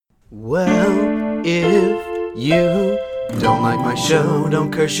Well, if you don't like my show,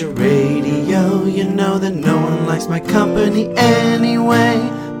 don't curse your radio. You know that no one likes my company anyway.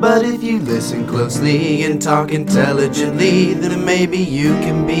 But if you listen closely and talk intelligently, then maybe you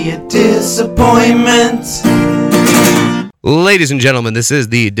can be a disappointment. Ladies and gentlemen, this is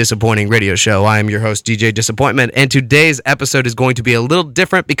the Disappointing Radio Show. I am your host, DJ Disappointment, and today's episode is going to be a little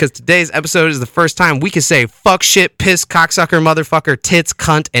different because today's episode is the first time we can say fuck, shit, piss, cocksucker, motherfucker, tits,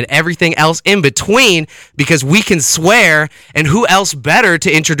 cunt, and everything else in between because we can swear, and who else better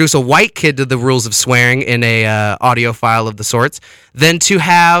to introduce a white kid to the rules of swearing in a audio file of the sorts than to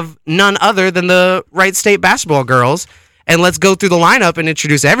have none other than the Wright State basketball girls. And let's go through the lineup and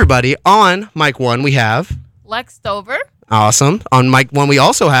introduce everybody. On mic 1, we have... Lex Stover. Awesome. On mic 1, we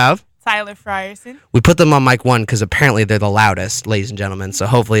also have... Tyler Frierson. We put them on mic 1 because apparently they're the loudest, ladies and gentlemen, so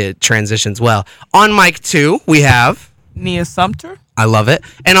hopefully it transitions well. On mic 2, we have... Nia Sumter. I love it.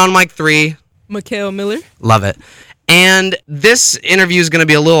 And on mic 3... Mikhail Miller. Love it. And this interview is going to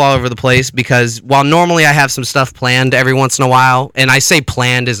be a little all over the place because while normally I have some stuff planned every once in a while, and I say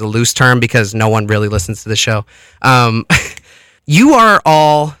planned is a loose term because no one really listens to the show, you are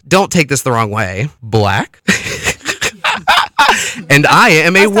all, don't take this the wrong way, black. And I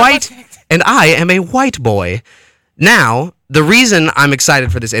am a white boy. Now, the reason I'm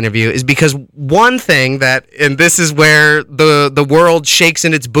excited for this interview is because one thing that, and this is where the world shakes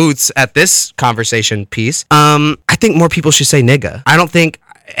in its boots at this conversation piece, I think more people should say nigga. I don't think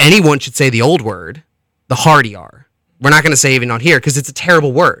anyone should say the old word, the hard ER. We're not going to say even on here because it's a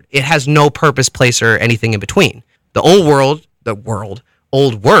terrible word. It has no purpose, place, or anything in between. The old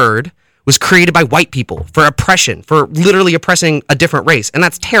word was created by white people for oppression, for literally oppressing a different race, and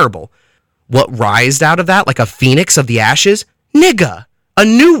that's terrible. What rised out of that, like a phoenix of the ashes? Nigga. A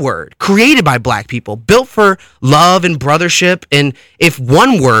new word created by black people, built for love and brothership, and if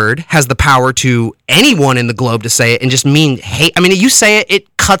one word has the power to anyone in the globe to say it and just mean hate, I mean, you say it,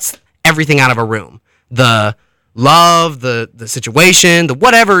 it cuts everything out of a room. The love, the situation, the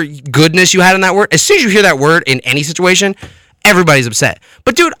whatever goodness you had in that word, as soon as you hear that word in any situation, everybody's upset.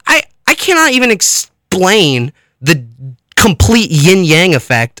 But dude, I cannot even explain the complete yin-yang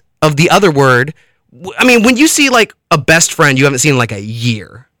effect of the other word. I mean, when you see like a best friend you haven't seen in like a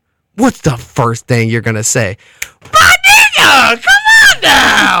year, what's the first thing you're gonna say? My nigga, come on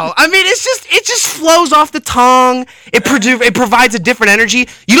now. I mean, it just flows off the tongue. It provides a different energy.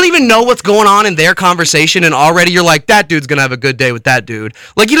 You don't even know what's going on in their conversation, and already you're like, that dude's gonna have a good day with that dude.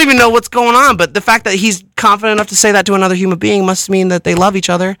 Like, you don't even know what's going on, but the fact that he's confident enough to say that to another human being must mean that they love each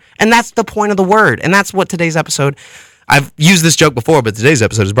other, and that's the point of the word, and that's what today's episode. I've used this joke before, but today's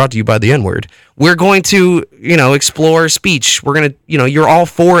episode is brought to you by the N-word. We're going to, explore speech. We're going to, you're all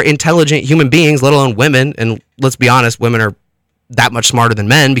four intelligent human beings, let alone women. And let's be honest, women are that much smarter than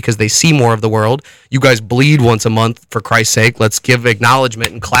men because they see more of the world. You guys bleed once a month, for Christ's sake. Let's give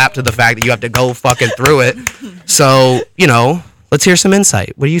acknowledgement and clap to the fact that you have to go fucking through it. So, let's hear some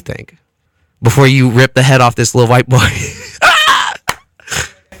insight. What do you think? Before you rip the head off this little white boy.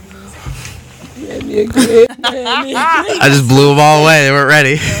 I just blew them all away. They weren't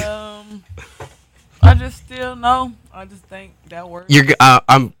ready. I just still know. I just think that word.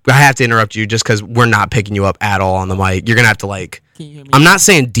 I have to interrupt you just because we're not picking you up at all on the mic. You're gonna have to Can you hear me? I'm not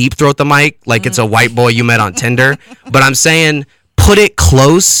saying deep throat the mic like it's a white boy you met on Tinder, but I'm saying put it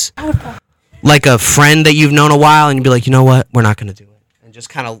close, like a friend that you've known a while, and you'd be like, you know what? We're not gonna do it, and just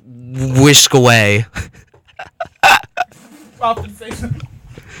kind of whisk away.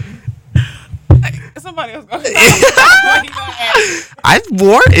 Somebody else going. I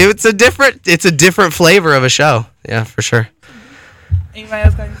warned. It's a different flavor of a show. Yeah, for sure. Anybody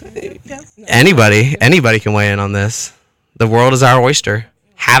else going? Anybody can weigh in on this. The world is our oyster.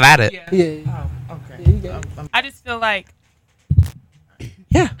 Have at it. Yeah. Oh, okay. I just feel like.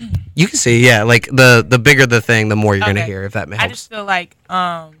 Yeah, you can see. Yeah, like the bigger the thing, the more you're gonna hear. If that helps. I just feel like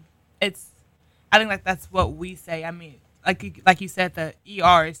I think like that's what we say. I mean. Like you said, the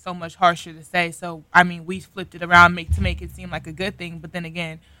ER is so much harsher to say. So, I mean, we flipped it around to make it seem like a good thing. But then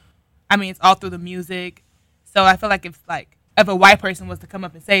again, I mean, it's all through the music. So I feel like if a white person was to come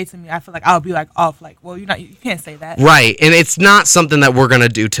up and say it to me, I feel like I'll be like off. Like, well, you can't say that. Right. And it's not something that we're going to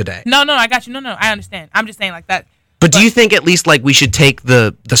do today. No, I got you. No, I understand. I'm just saying like that. But do you think at least like we should take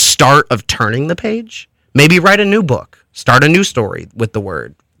the start of turning the page? Maybe write a new book. Start a new story with the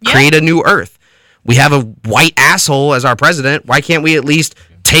word. Yeah. Create a new earth. We have a white asshole as our president. Why can't we at least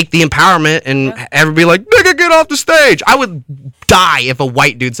take the empowerment and everybody like, nigga, get off the stage? I would die if a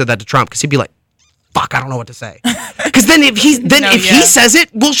white dude said that to Trump because he'd be like, fuck, I don't know what to say. Because then if he says it,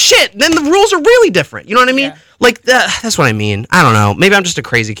 well, shit, then the rules are really different. You know what I mean? Yeah. Like, that's what I mean. I don't know. Maybe I'm just a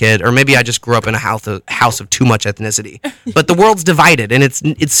crazy kid, or maybe I just grew up in a house of too much ethnicity. But the world's divided, and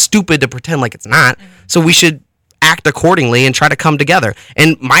it's stupid to pretend like it's not. So we should act accordingly and try to come together.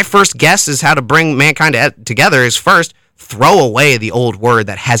 And my first guess is how to bring mankind together is first, throw away the old word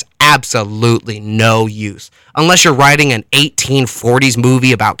that has absolutely no use. Unless you're writing an 1840s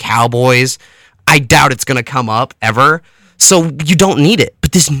movie about cowboys, I doubt it's going to come up ever. So you don't need it.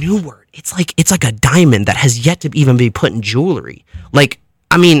 But this new word, it's like a diamond that has yet to even be put in jewelry. Like,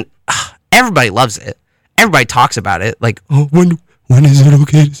 I mean, everybody loves it. Everybody talks about it. Like, oh, when is it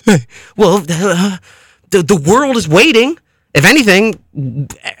okay to say? Well, the world is waiting. If anything,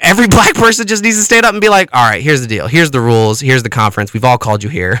 every black person just needs to stand up and be like, all right, here's the deal. Here's the rules. Here's the conference. We've all called you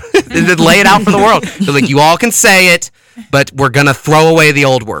here. Lay it out for the world. They're like, you all can say it, but we're going to throw away the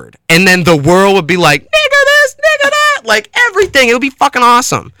old word. And then the world would be like, nigga this, nigga that. Like, everything. It would be fucking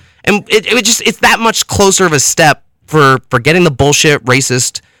awesome. And it's that much closer of a step for getting the bullshit,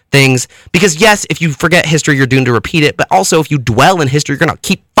 racist things. Because, yes, if you forget history, you're doomed to repeat it. But also, if you dwell in history, you're going to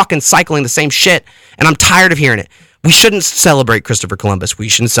keep fucking cycling the same shit. And I'm tired of hearing it. We shouldn't celebrate Christopher Columbus. We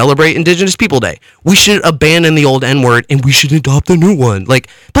shouldn't celebrate Indigenous People Day. We should abandon the old N-word, and we should adopt the new one. Like,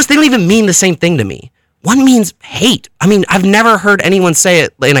 plus, they don't even mean the same thing to me. One means hate. I mean, I've never heard anyone say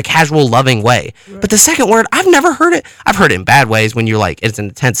it in a casual, loving way. Right. But the second word, I've never heard it. I've heard it in bad ways when you're like, it's an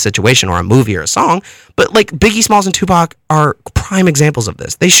intense situation or a movie or a song. But like Biggie Smalls and Tupac are prime examples of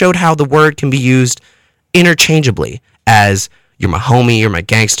this. They showed how the word can be used interchangeably as you're my homie, you're my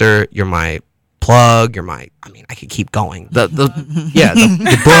gangster, you're my plug, you're my, I mean, I could keep going. The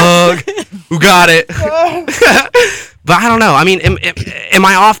plug, who got it? But I don't know. I mean, am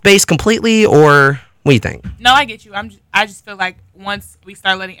I off base completely, or what do you think? No, I get you. I just feel like once we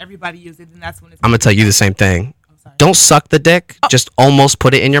start letting everybody use it, then that's when it's. I'm gonna tell you the same thing. Don't suck the dick. Just almost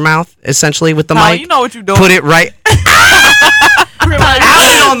put it in your mouth, essentially, with the mic. You know what you're doing. Put it right.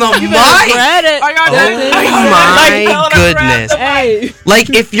 Out on the mic. Oh my goodness. Hey. Like,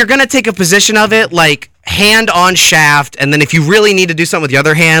 if you're gonna take a position of it, like hand on shaft, and then if you really need to do something with the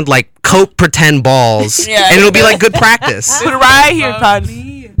other hand, like coat pretend balls, and it'll be like good practice. Put it right here, Todd. Can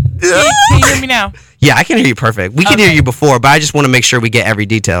you hear me now? Yeah, I can hear you perfect. We can hear you before, but I just want to make sure we get every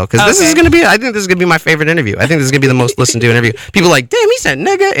detail, because this is going to be, I think this is going to be my favorite interview. I think this is going to be the most listened to interview. People are like, damn, he said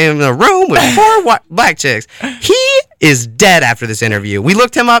nigga in a room with 4 black chicks. He is dead after this interview. We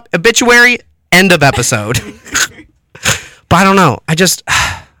looked him up, obituary, end of episode. But I don't know. I'm just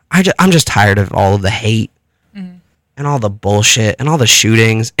tired of all of the hate and all the bullshit and all the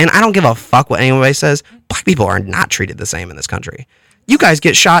shootings. And I don't give a fuck what anybody says. Black people are not treated the same in this country. You guys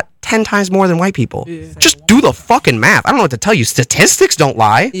get shot 10 times more than white people. Yeah. Just do the fucking math. I don't know what to tell you. Statistics don't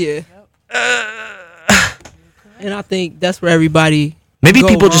lie. Yeah. And I think that's where everybody. Maybe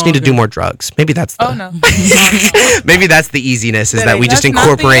people just need to do more drugs. Maybe that's the. Oh no. Maybe that's the easiness, is that we just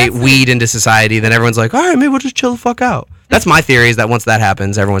incorporate weed into society. Then everyone's like, all right, maybe we'll just chill the fuck out. That's my theory, is that once that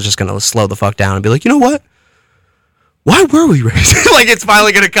happens, everyone's just gonna slow the fuck down and be like, you know what? Why were we racist? Like, it's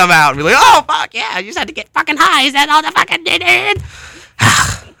finally gonna come out and be like, oh fuck yeah, you just had to get fucking high. Is that all the fucking did it?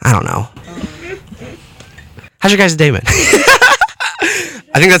 I don't know. How's your guys' day been?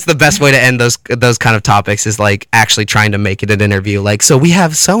 I think that's the best way to end those kind of topics, is like actually trying to make it an interview. Like, so we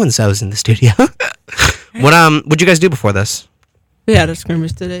have so and so's in the studio. What'd you guys do before this? We had a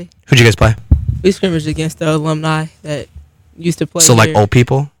scrimmage today. Who'd you guys play? We scrimmaged against the alumni that used to play. So like old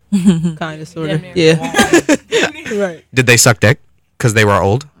people? Kind of, sort of. Yeah. Right. Did they suck dick because they were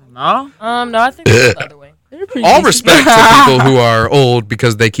old? No. No, I think it's the other way. All respect to people who are old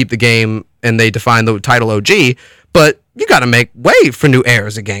because they keep the game and they define the title OG, but you got to make way for new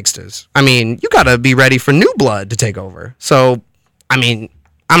heirs of gangsters. I mean, you got to be ready for new blood to take over. So, I mean,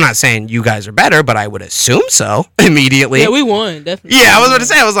 I'm not saying you guys are better, but I would assume so immediately. Yeah, we won, definitely. Yeah, I was about to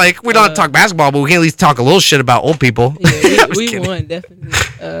say, I was like, we don't have to talk basketball, but we can at least talk a little shit about old people. Yeah, we won, definitely.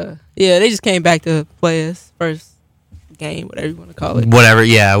 Yeah, they just came back to play us first game, whatever you want to call it.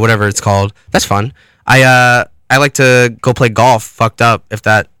 Whatever it's called. That's fun. I like to go play golf, fucked up, if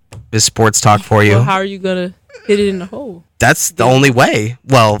that is sports talk for you. Well, how are you going to hit it in the hole? That's the only way.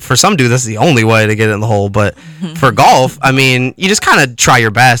 Well, for some dudes, that's the only way to get it in the hole. But for golf, I mean, you just kind of try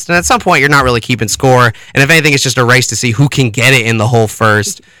your best. And at some point, you're not really keeping score. And if anything, it's just a race to see who can get it in the hole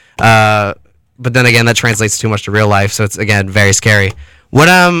first. But then again, that translates too much to real life. So it's, again, very scary. What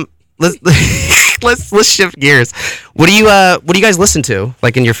let's shift gears. What do you guys listen to,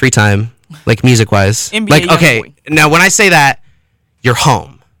 like, in your free time, like music wise? NBA like, okay, now when I say that, you're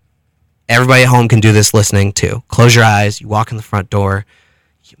home. Everybody at home can do this listening too. Close your eyes. You walk in the front door.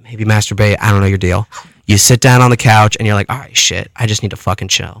 You maybe masturbate. I don't know your deal. You sit down on the couch and you're like, all right, shit, I just need to fucking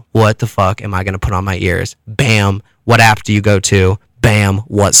chill. What the fuck am I going to put on my ears? Bam. What app do you go to? Bam.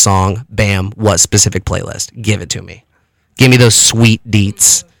 What song? Bam. What specific playlist? Give it to me. Give me those sweet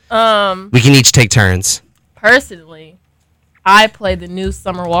deets. We can each take turns. Personally, I play the new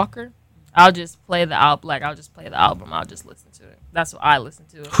Summer Walker. I'll just play the album. Like, I'll just play the album. I'll just listen to it. That's what I listen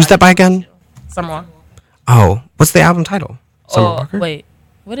to. Who's that by again? Summer Walker. Oh, what's the album title? Summer Walker? Wait.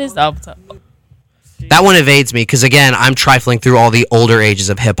 What is the album title? That one evades me because, again, I'm trifling through all the older ages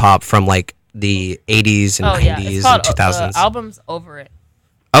of hip-hop from, like, the 80s and 90s and 2000s. The album's Over It.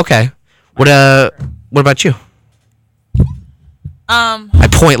 Okay. What about you? I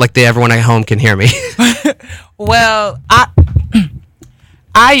point like everyone at home can hear me. Well,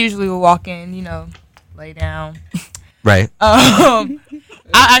 I usually will walk in, lay down. Right.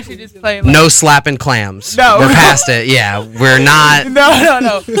 I actually just play. Like, no slapping clams. No. We're past it. Yeah, we're not.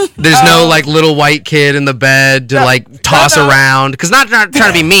 No. There's no like little white kid in the bed to like toss around. Because not trying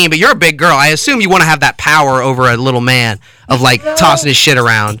to be mean, but you're a big girl. I assume you want to have that power over a little man of like tossing his shit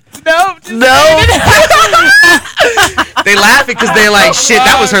around. No. They laugh because they're like, shit,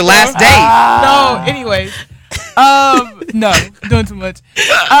 that was her last date. No, anyways. No, doing too much.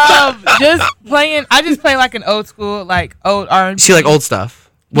 Just playing. I just play like an old school, like old R&B. See, like old stuff.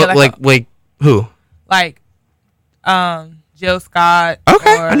 What, Yeah, like who? Like, Jill Scott.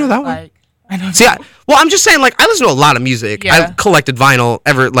 Okay, or, I know that one. like, I know. See, I'm just saying, like, I listen to a lot of music. Yeah. I collected vinyl.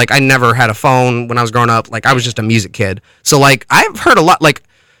 I never had a phone when I was growing up. Like, I was just a music kid. So, like, I've heard a lot. Like,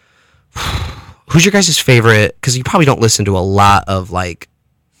 who's your guys' favorite? Because you probably don't listen to a lot of like.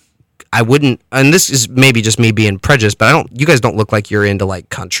 I wouldn't, and this is maybe just me being prejudiced, but you guys don't look like you're into like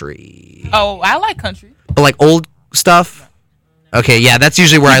country. Oh, I like country. But like old stuff? Okay, yeah, that's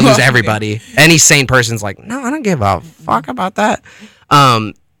usually where I lose everybody. Any sane person's like, no, I don't give a fuck about that.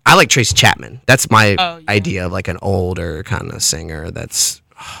 I like Tracy Chapman. That's my idea of like an older kind of singer that's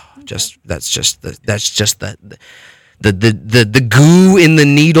just the goo in the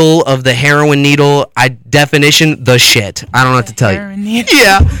needle of the heroin needle. Definition, the shit. I don't know what to tell you.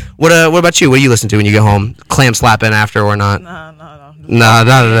 Yeah. What about you? What do you listen to when you get home? Clam slapping after or not? No. None of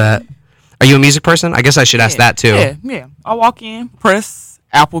that. Are you a music person? I guess I should ask that too. Yeah. I walk in, press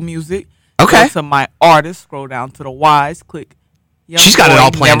Apple Music. Okay. Go to my artist, scroll down to the Y's, click. She's got it all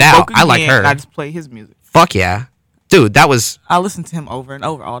planned out. I like her. And I just play his music. Fuck yeah. Dude, I listen to him over and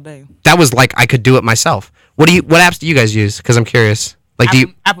over all day. that was like I could do it myself. What apps do you guys use? Because I'm curious. Like,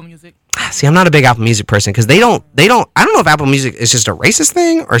 Apple Music. See, I'm not a big Apple Music person because I don't know if Apple Music is just a racist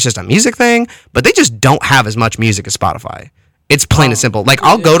thing or it's just a music thing, but they just don't have as much music as Spotify. It's plain and simple. Like,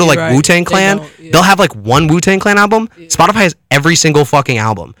 I'll go to like Wu-Tang Clan. They'll have like one Wu-Tang Clan album. Yeah. Spotify has every single fucking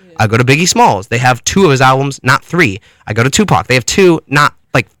album. Yeah. I go to Biggie Smalls. They have 2 of his albums, not 3. I go to Tupac. They have 2, not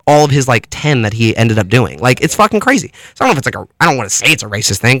like all of his like 10 that he ended up doing. Like, it's fucking crazy. So I don't know if it's like I don't want to say it's a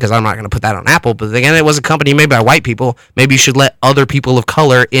racist thing because I'm not going to put that on Apple. But again, it was a company made by white people. Maybe you should let other people of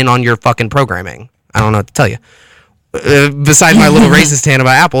color in on your fucking programming. I don't know what to tell you. Besides my little racist tan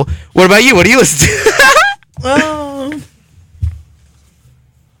about Apple, what about you? What do you listen to?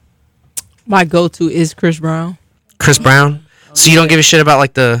 My go-to is Chris Brown. Chris Brown? So you don't give a shit about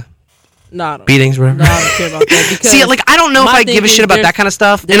like the beatings or whatever? No, I don't care about that. Because see, like, I don't know if I give a shit about that kind of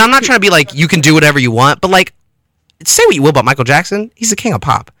stuff. And I'm not trying to be like, you can do whatever you want. But like, say what you will about Michael Jackson. He's the king of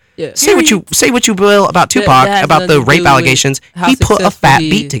pop. Yeah. Say what you will about Tupac, about the rape allegations. He put a fat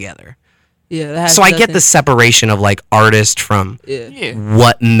beat together. Yeah. So I get the separation of like artist from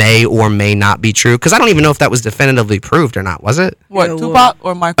what may or may not be true. Because I don't even know if that was definitively proved or not. Was it? What, Tupac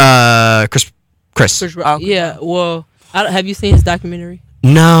or Michael? Chris. Yeah. Well, have you seen his documentary?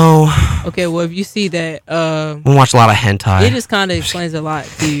 No. Okay. Well, if you see that, we watch a lot of hentai. It just kind of explains a lot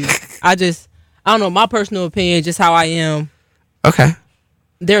to you. I don't know. My personal opinion, just how I am. Okay.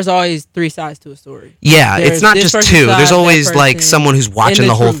 There's always 3 sides to a story. Yeah, it's not just 2. Side, there's always like someone who's watching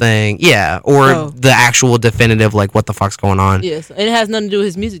the whole thing. Yeah, or the actual definitive, like what the fuck's going on. Yes, and it has nothing to do with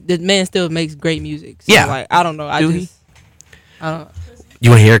his music. The man still makes great music. So, like, I don't know. I don't know. You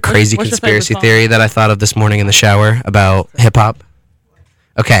want to hear a crazy conspiracy theory that I thought of this morning in the shower about hip hop?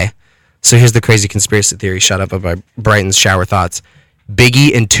 Okay, so here's the crazy conspiracy theory. Shut up about Bryten's shower thoughts.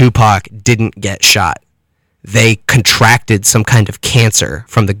 Biggie and Tupac didn't get shot. They contracted some kind of cancer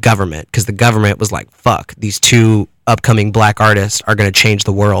from the government because the government was like, fuck, these 2 upcoming black artists are going to change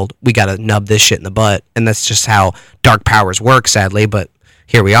the world. We got to nub this shit in the butt. And that's just how dark powers work, sadly. But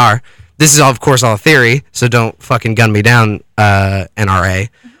here we are. This is, of course, all a theory, so don't fucking gun me down, NRA.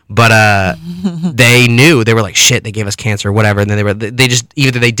 But they knew. They were like, shit, they gave us cancer or whatever. And then they just,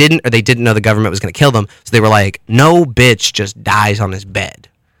 either they didn't or they didn't know the government was going to kill them. So they were like, no bitch just dies on this bed.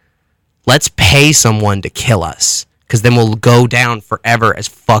 let's pay someone to kill us, because then we'll go down forever as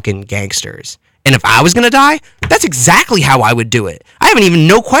fucking gangsters. And if I was gonna die, that's exactly how I would do it. I haven't even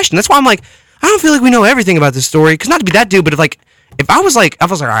no question. That's why I'm like, I don't feel like we know everything about this story. Because not to be that dude, but if I was like, all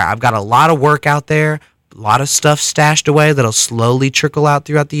right, I've got a lot of work out there, a lot of stuff stashed away that'll slowly trickle out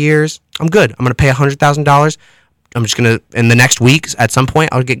throughout the years. I'm good. I'm gonna pay $100,000. I'm just gonna, in the next week, at some point,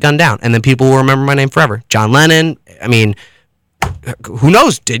 I'll get gunned down, and then people will remember my name forever. John Lennon. I mean, who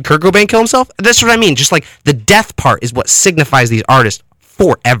knows? Did Kurt Cobain kill himself? That's what I mean. Just like the death part is what signifies these artists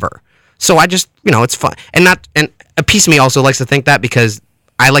forever. So I just, it's fun. And a piece of me also likes to think that, because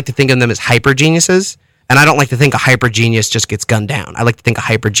I like to think of them as hyper geniuses, and I don't like to think a hyper genius just gets gunned down. I like to think a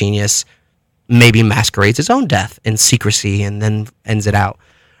hyper genius maybe masquerades his own death in secrecy and then ends it out.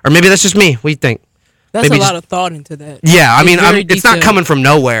 Or maybe that's just me. What do you think? That's maybe a lot of thought into that. Yeah, I mean, It's it's not detailed. coming from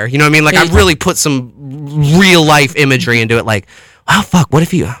nowhere. You know what I mean? Like, I really put some real life imagery into it. Like, oh fuck, what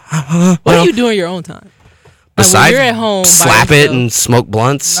if you? What do you do in your own time? Besides, when you're at home, by slap it yourself. and smoke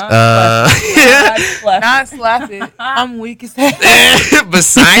blunts. Not slap it. I'm weak as hell.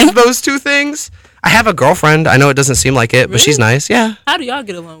 Besides those two things, I have a girlfriend. I know it doesn't seem like it, but she's nice. Yeah, How do y'all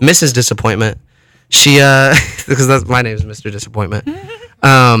get along? Mrs. Disappointment. She because that's my name is Mr. Disappointment.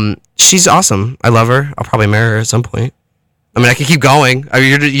 She's awesome. I love her. I'll probably marry her at some point. I mean, I could keep going. I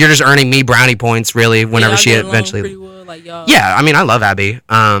mean, you're just earning me brownie points, really, whenever Y'all she get along eventually. pretty well, like y'all. Yeah, I mean, I love Abby.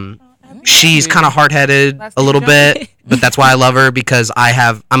 She's kind of hard-headed a little bit, but that's why I love her, because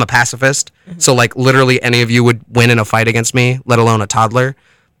I'm a pacifist. So like literally any of you would win in a fight against me, let alone a toddler.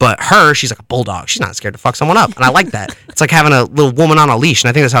 But her, she's like a bulldog. She's not scared to fuck someone up, and I like that. It's like having a little woman on a leash, and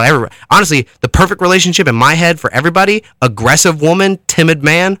I think that's how everybody. Honestly, the perfect relationship in my head for everybody: aggressive woman, timid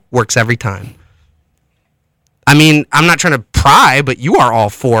man, works every time. I mean, I'm not trying to pry, but you are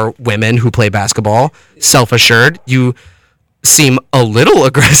all 4 women who play basketball, self-assured. You seem a little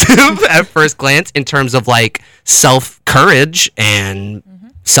aggressive at first glance in terms of like self-courage and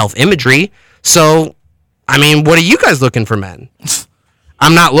self-imagery. So, I mean, what are you guys looking for, men?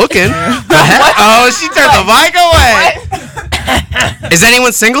 I'm not looking. Oh, she turned the mic away. Is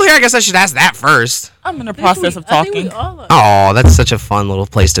anyone single here? I guess I should ask that first. I'm in the process of talking. Oh, that's such a fun little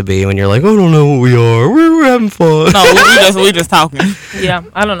place to be when you're like, I don't know what we are. We're having fun. No, we just talking. Yeah,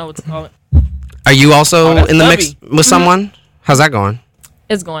 I don't know what to call it. Are you also that's in the mix with someone? How's that going?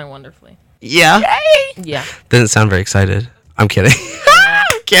 It's going wonderfully. Yeah. Yeah. Doesn't sound very excited. I'm kidding.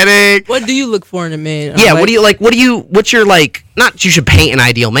 I'm kidding. What do you look for in a man? Yeah, what do you like? What's your like? Not you should paint an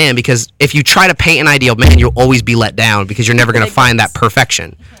ideal man, because if you try to paint an ideal man, you'll always be let down because you're never gonna find that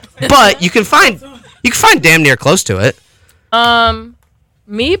perfection. But you can find damn near close to it.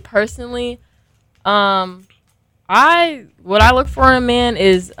 Me personally, what I look for in a man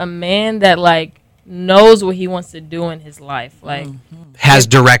is a man that like knows what he wants to do in his life, like Has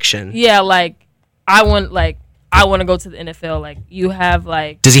direction. yeah, like I want to go to the NFL. Like you have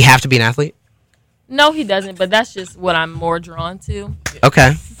like Does he have to be an athlete? no, he doesn't, but that's just what I'm more drawn to.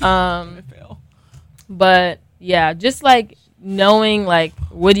 Okay. But yeah, just like knowing like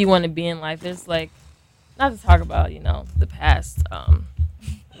what do you want to be in life. There's like not to talk about the past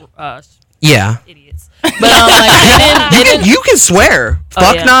Yeah. idiots, but like You can swear.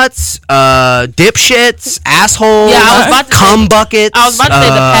 Fuck yeah. nuts, dipshits, assholes, Yeah, I was about to cum buckets. I was about to say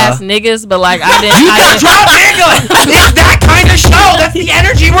the past niggas, but like I didn't. You I can didn't drop nigga. It's that kind of show. That's the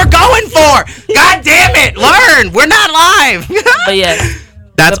energy we're going for. God damn it. Learn. We're not live. but yeah,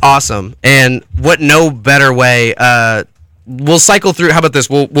 That's awesome. And what no better way, we'll cycle through. How about this?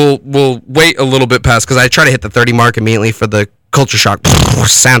 We'll wait a little bit past, because I try to hit the 30 mark immediately for the culture shock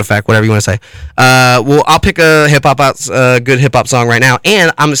sound effect, whatever you want to say. I'll pick a good hip hop song right now,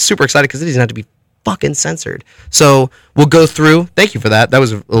 and I'm super excited because it doesn't have to be fucking censored. So we'll go through. Thank you for that. That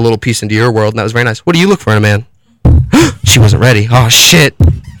was a little piece into your world, and that was very nice. What do you look for in a man? She wasn't ready. Oh shit.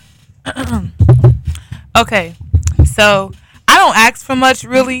 Okay, so I don't ask for much,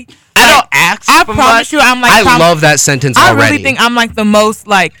 really. I don't ask. I for promise much. you, I'm like. I love that sentence I already. really think I'm like the most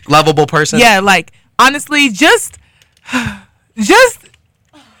like. Lovable person. Yeah, like honestly, just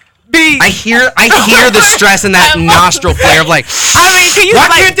be. I hear the stress in that nostril flare of like. I mean, can you Why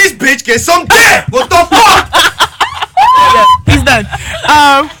like? can't this bitch get some dick? What the fuck? Yeah, he's done.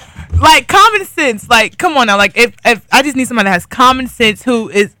 Like common sense. Like, come on now. Like, if I just need somebody that has common sense who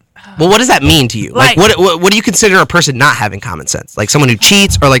is. Well, what does that mean to you? Like what do you consider a person not having common sense? Like someone who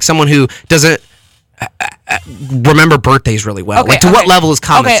cheats, or like someone who doesn't remember birthdays really well? Okay, like to what level is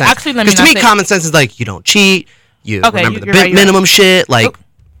common okay, sense? actually, let me Because to not me, say- common sense is like you don't cheat, you remember the you're right, you're minimum shit. Like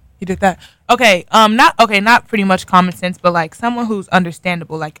You did that. Okay, not pretty much common sense, but like someone who's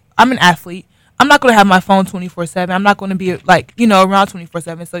understandable. Like I'm an athlete. I'm not gonna have my phone 24/7. I'm not gonna be like around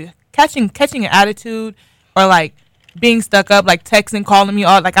 24/7. So catching an attitude or like being stuck up, like texting, calling me,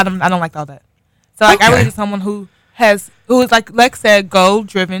 all like I don't like all that. So like I really need someone who is like Lex said, goal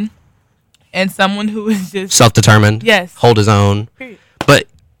driven, and someone who is just self-determined. Yes. Hold his own. Period. But,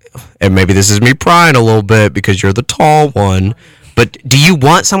 and maybe this is me prying a little bit because you're the tall one. But do you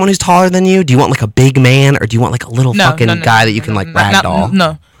want someone who's taller than you? Do you want like a big man, or do you want like a little fucking guy that you can like ragdoll?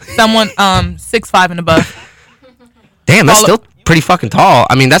 No, someone 6'5" and above. Damn, that's still pretty fucking tall.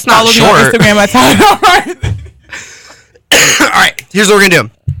 I mean, that's not short. Follow me on Instagram at Tyler. All right, here's what we're gonna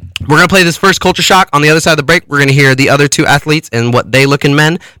do. We're gonna play this first culture shock. On the other side of the break, we're gonna hear the other two athletes and what they look in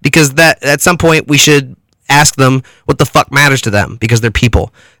men, because that at some point we should ask them what the fuck matters to them, because they're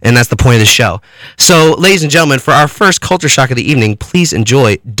people, and that's the point of the show. So, ladies and gentlemen, for our first culture shock of the evening, please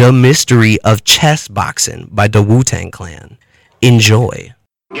enjoy "The Mystery of Chess Boxing" by the Wu-Tang Clan. Enjoy.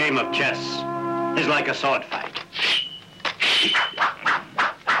 Game of chess is like a sword fight.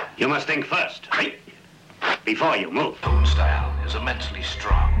 You must think first, right? Before you move. Own style is immensely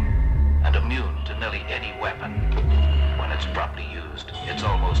strong and immune to nearly any weapon. When it's properly used, it's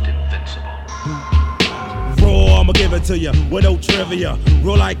almost invincible. Raw, I'ma give it to you with no trivia.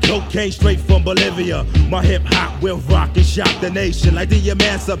 Roll like cocaine straight from Bolivia. My hip hop will rock and shock the nation like the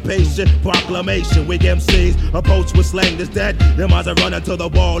Emancipation Proclamation. Weak MCs approach with slang that's dead. Them eyes are running to the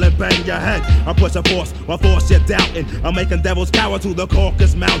wall and bang your head. I push a force, my force you're doubting. I'm making devils cower to the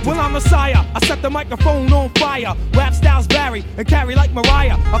Caucasus Mountain. When I'm Messiah, I set the microphone on fire. Rap styles vary and carry like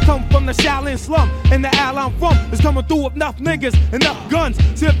Mariah. I come from the Shaolin slum, and the alley I'm from is coming through with enough niggas, enough guns.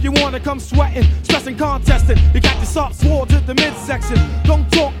 So if you wanna come sweating, stressing, contesting, you got your soft sword to the midsection. Don't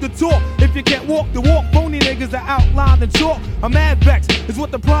talk the talk if you can't walk the walk. Phony niggas that outline the chalk. I'm mad vexed, is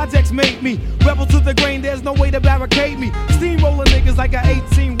what the projects made me. Rebel to the grain, there's no way to barricade me. Steamroller niggas like an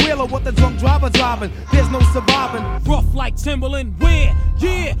 18-wheeler with the drunk driver driving. There's no surviving. Rough like Timberland, where?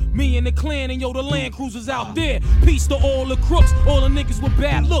 Yeah, me and the clan and yo, the Land Cruisers out there. Peace to all the crooks, all the niggas with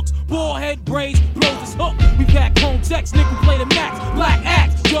bad looks. Ball head braids, blows his hook. We pack home checks, nigga play the max. Black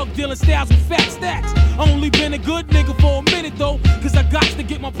axe, drug dealing styles with fat stacks. Only been a good nigga for a minute though, cause I got to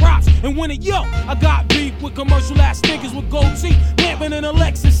get my props and win it. Yo, I got beef with commercial ass niggas with gold teeth, lamping in a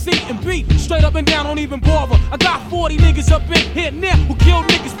Lexus seat and beat straight up and down, don't even bother. I got 40 niggas up in here now who kill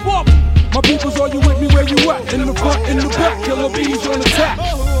niggas for me. My peoples, are you with me where you at? In the front, in the back, killer bees on attack.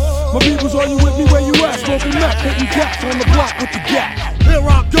 My peoples, are you with me where you at? Smoking meth, hitting cats on the block with the gap. Here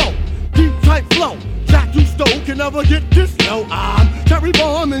I go, deep tight flow. Jack you stole can never get this low. I'm Terry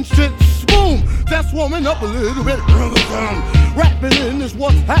Bomb and shit. Boom, that's warming up a little bit. Rapping in is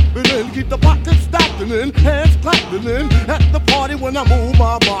what's happening. Keep the pockets stacking in, hands clapping in. At the party when I move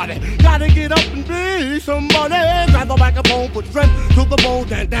my body, gotta get up and be somebody. Grab the microphone, put strength to the bone,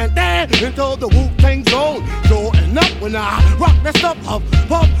 dan dan dan into the Wu-Tang zone. Sure enough, when I rock that stuff, huff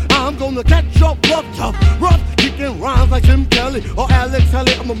puff, I'm gonna catch your bluff, tough, rough, kicking rhymes like Jim Kelly or Alex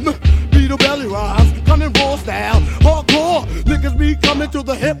Haley. I'm a beat a belly rhymes, coming raw style, hardcore. Niggas be coming to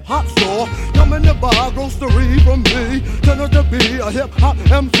the hip hop store. Coming to buy grocery from me. Turn out to be a hip-hop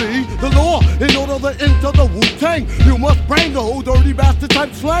MC. The law, in order to enter the Wu-Tang, you must bring the whole dirty bastard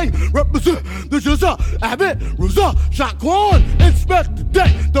type slang. Represent the Jizza, Abbott, Rizza, Shaquan, inspect the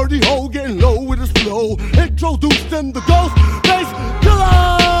deck. Dirty hoe getting low with his flow. Introduced in the ghost bass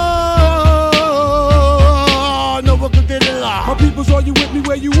killer. No one can get it live. My peoples, are you with me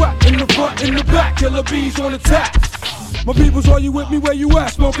where you at? In the front, in the back, killer bees on attack. My peoples, are you with me where you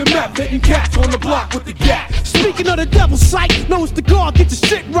at? Smoking meth, hitting cats on the block with the gap. Speaking of the devil's sight, know it's the God, get your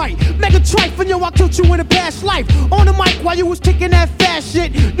shit right. Mega trife, and yo, I killed you in a past life. On the mic while you was kicking that fast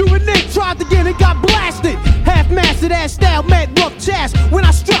shit. You and Nick tried to get it, got blasted. Half-mastered ass style, mad rough jazz. When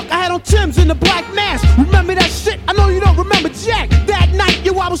I struck, I had on Tim's in the black mask. Remember that shit? I know you don't remember Jack. That night,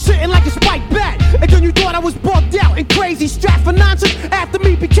 yo, I was sitting like a spiked bat. And then you thought I was bugged out and crazy. Strapped for nonsense, after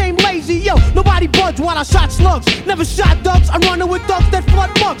me became lazy. Yo, nobody budged while I shot slugs. Never shot ducks, I'm running with ducks that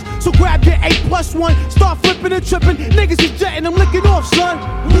flood mugs. So grab your 8+1, start flipping and tripping. Niggas is jetting, I'm licking off, son.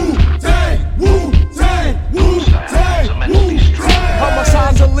 Wu-Tang, Wu-Tang, Wu-Tang, Wu-Tang.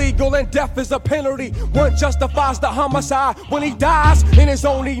 Homicide's illegal and death is a penalty. One justifies the homicide when he dies in his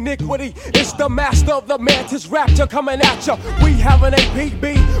own iniquity. It's the master of the mantis rapture coming at ya. We have an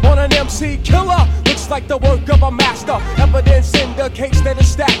APB on an MC killer. Looks like the work of a master. Evidence indicates that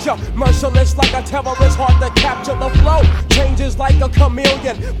his stature merciless like a terrorist, hard to capture. The flow changes like a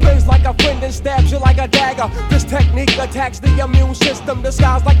chameleon, blends like a friend and stabs you like a dagger. This technique attacks the immune system,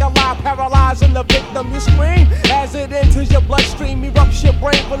 disguised like a lie, paralyzing the victim. You scream as it enters your bloodstream, erupts your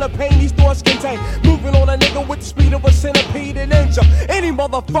brain from the pain these thoughts contain. Moving on a nigga with the speed of a centipede and injure any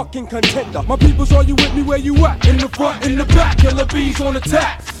motherfucking contender. My peoples, are you with me where you at? In the front, in the back, killer bees on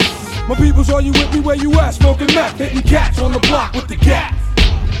attack. My peoples, are you with me where you at? Smoking meth, hitting cats on the block with the gas.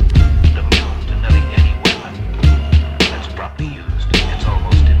 Immune to nearly any weapon. When it's properly used, it's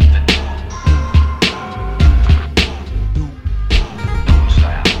almost invincible. Known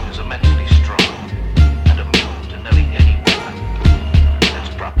style is immensely strong and immune to nearly any weapon. When it's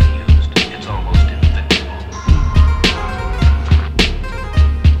properly used, it's almost invincible.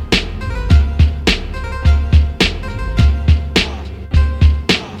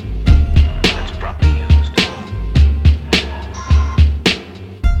 When it's properly used.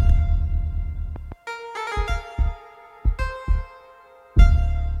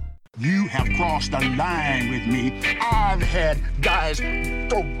 You have crossed the line with me. I've had guys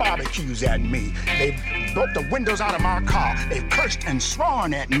throw barbecues at me. They broke the windows out of my car. They've cursed and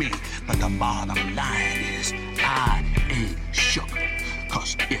sworn at me. But the bottom line is I ain't shook.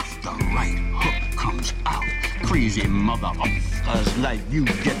 Cause if the right hook comes out, crazy motherfuckers like you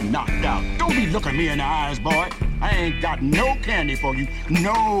get knocked out. Don't be looking me in the eyes, boy. I ain't got no candy for you.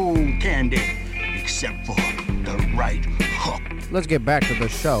 No candy. Except for the right hook. Let's get back to the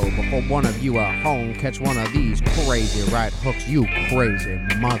show before one of you at home catch one of these crazy right hooks, you crazy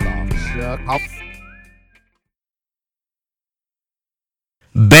motherfucker.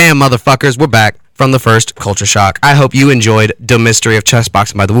 Bam, motherfuckers, we're back from the first Culture Shock. I hope you enjoyed The Mystery of Chess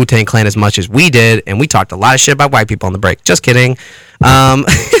Boxing by the Wu-Tang Clan as much as we did, and we talked a lot of shit about white people on the break. Just kidding. So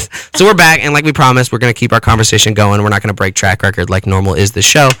we're back, and like we promised, we're going to keep our conversation going. We're not going to break track record like normal is the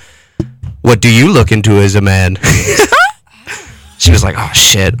show. What do you look into as a man? She was like, oh,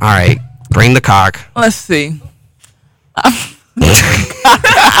 shit. All right. Bring the cock. Let's see. I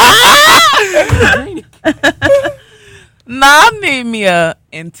need me a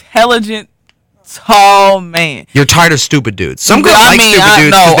intelligent, tall man. You're tired of stupid dudes. Some girls like stupid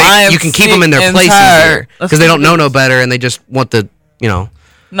dudes because you can keep them in their place easier because they don't know no better and they just want the, you know.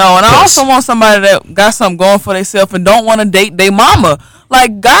 No, and I also want somebody that got something going for themselves and don't want to date their mama.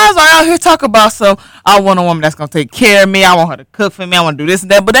 Like, guys are out here talking about I want a woman that's going to take care of me. I want her to cook for me. I want to do this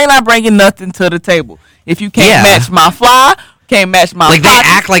and that. But they not bringing nothing to the table. If you can't match my fly, can't match my like, pocket, they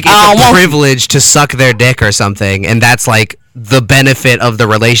act like it's a privilege to suck their dick or something. And that's, like, the benefit of the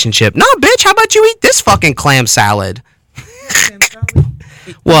relationship. No, bitch, how about you eat this fucking clam salad?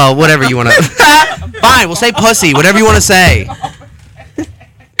 Well, whatever you want to. Fine, we'll say pussy. Whatever you want to say.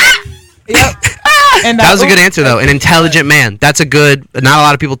 Yep. And that was a good answer, though. An intelligent man. That's a good. Not a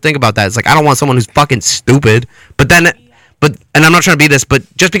lot of people think about that. It's like, I don't want someone who's fucking stupid. And I'm not trying to be this, but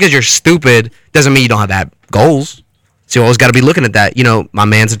just because you're stupid doesn't mean you don't have that goals. So you always got to be looking at that. You know, my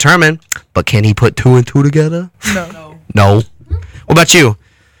man's determined, but can he put 2 and 2 together? No. What about you?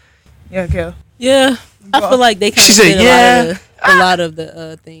 Yeah, Kel. Yeah, I feel like they kind of said a lot of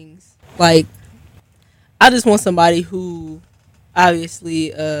the things. Like, I just want somebody who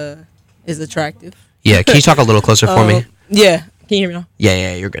obviously is attractive. Yeah, can you talk a little closer for me? Yeah, can you hear me now?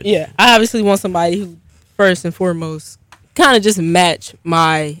 Yeah, you're good. Yeah, I obviously want somebody who, first and foremost, kind of just match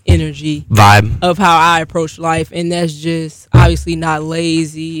my energy vibe of how I approach life, and that's just obviously not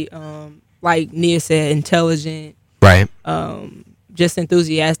lazy. Like Nia said, intelligent, right? Just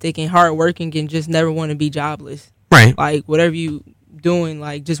enthusiastic and hardworking, and just never want to be jobless, right? Like whatever you doing,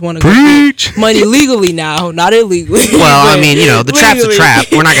 like just want to get money legally now, not illegally. Well, I mean, you know, the trap's a trap.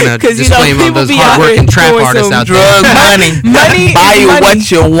 We're not gonna disclaim on those hardworking trap artists out there. Money, buy you what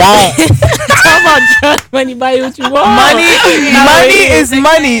you want. Talk about drug money, buy you what you want. Money is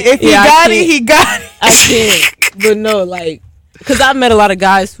money. If he got it, he got it. I can't, but no, like, because I've met a lot of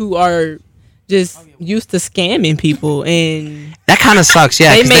guys who are just used to scamming people, and that kind of sucks.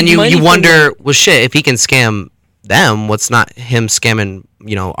 Yeah, because then you wonder, well, shit, if he can scam them, what's not him scamming,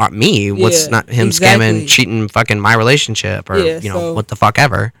 you know, me? What's not him scamming, cheating, fucking my relationship, or you know, what the fuck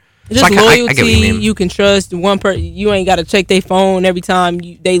ever? Just so loyalty. I get what you mean. You can trust one person. You ain't got to check their phone every time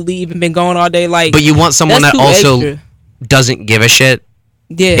they leave and been gone all day. Like, but you want someone that also doesn't give a shit.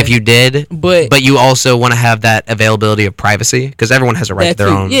 Yeah, if you did, but you also want to have that availability of privacy because everyone has a right to their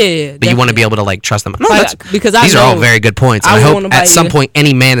own. Yeah, but you want to be able to like trust them. No, that's because these are all very good points. And I hope at some point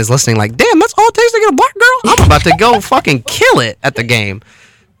any man is listening. Like, damn, that's all it takes to get a black girl. I'm about to go fucking kill it at the game.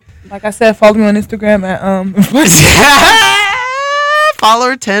 Like I said, follow me on Instagram at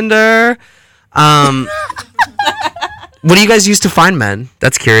follow Tinder. What do you guys use to find men?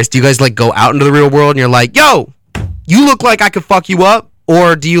 That's curious. Do you guys like go out into the real world and you're like, yo, you look like I could fuck you up?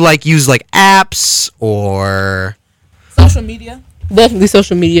 Or do you like use like apps or social media? Definitely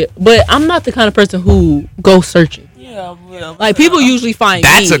social media. But I'm not the kind of person who goes searching. Yeah. Like people usually find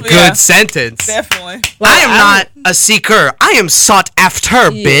That's me. a good sentence. Definitely. I am not a seeker. I am sought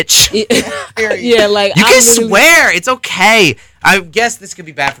after, bitch. Yeah, like You can swear. It's okay. I guess this could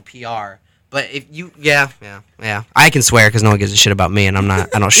be bad for PR. But if you, yeah, I can swear because no one gives a shit about me, and I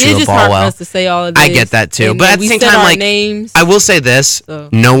don't shoot It's a just ball hard well. for us to say all of this. I get that too, And but then at the we same said time, our like, names, I will say this: so.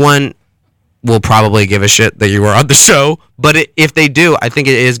 no one will probably give a shit that you were on the show. But if they do, I think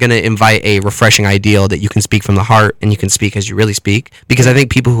it is going to invite a refreshing ideal that you can speak from the heart and you can speak as you really speak. Because I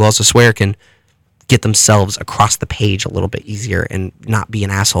think people who also swear can get themselves across the page a little bit easier and not be an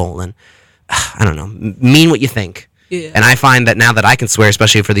asshole and I don't know, mean what you think. Yeah. And I find that now that I can swear,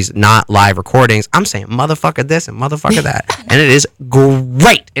 especially for these not live recordings, I'm saying motherfucker this and motherfucker that. And it is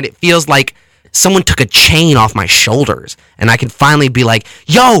great. And it feels like someone took a chain off my shoulders. And I can finally be like,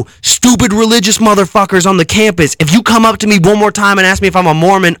 yo, stupid religious motherfuckers on the campus, if you come up to me one more time and ask me if I'm a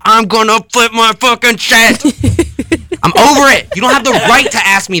Mormon, I'm gonna flip my fucking shit. I'm over it. You don't have the right to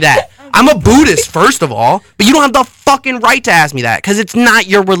ask me that. I'm a Buddhist, first of all, but you don't have the fucking right to ask me that because it's not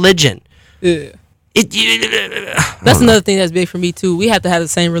your religion. Yeah. That's another thing that's big for me too. We have to have the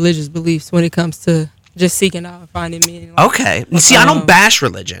same religious beliefs when it comes to just seeking out and finding meaning. Okay. See, I don't bash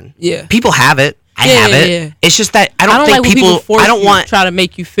religion. Yeah. People have it. I have it. Yeah. It's just that I don't think like when people force I don't you, want try to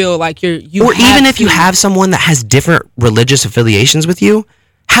make you feel like you or even if you have someone that has different religious affiliations with you,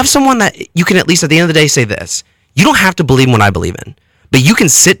 have someone that you can at least at the end of the day say this. You don't have to believe in what I believe in. But you can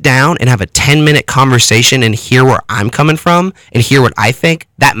sit down and have a 10-minute conversation and hear where I'm coming from and hear what I think.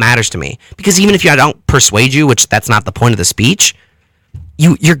 That matters to me. Because even if I don't persuade you, which that's not the point of the speech,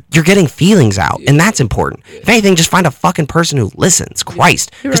 you're getting feelings out. And that's important. If anything, just find a fucking person who listens.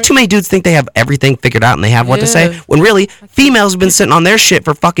 Christ. Because too many dudes think they have everything figured out and they have what to say. When really, females have been sitting on their shit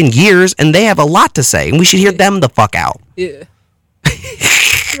for fucking years and they have a lot to say. And we should hear them the fuck out. Yeah.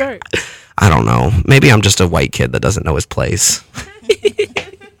 Right. I don't know. Maybe I'm just a white kid that doesn't know his place.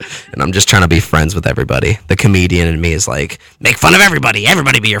 And I'm just trying to be friends with everybody. The comedian in me is like, make fun of everybody.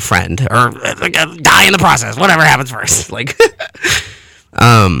 Everybody be your friend. Or die in the process. Whatever happens first. Like,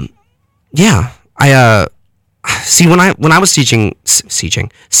 yeah. I see when I was seeking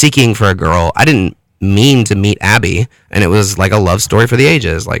for a girl, I didn't mean to meet Abby. And it was like a love story for the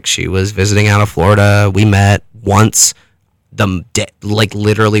ages. Like she was visiting out of Florida. We met once. Like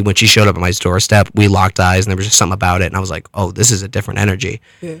literally when she showed up at my doorstep, we locked eyes and there was just something about it and I was like, oh, this is a different energy.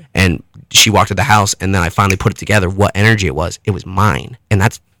 Yeah. And she walked to the house and then I finally put it together what energy it was mine. And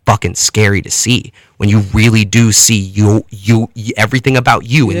that's fucking scary to see when you really do see you everything about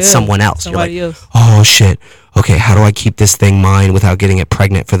you in someone else. Somebody You're like, else. oh shit, okay, how do I keep this thing mine without getting it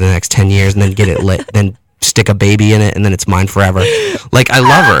pregnant for the next 10 years and then get it lit then stick a baby in it and then it's mine forever. Like I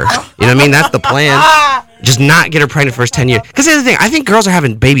love her, you know what I mean? That's the plan. Just not get her pregnant for the first 10 years. Because here's the thing, I think girls are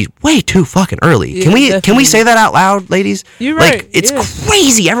having babies way too fucking early. Yeah, Can we say that out loud, ladies? You're right. Like it's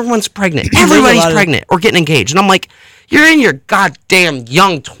crazy. Everyone's pregnant. Everybody's pregnant or getting engaged. And I'm like, you're in your goddamn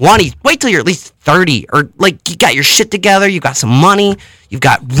young 20s. Wait till you're at least 30 or like you got your shit together. You got some money. You've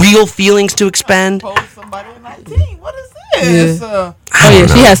got real feelings to expend. Somebody at 19. What is this? Yeah.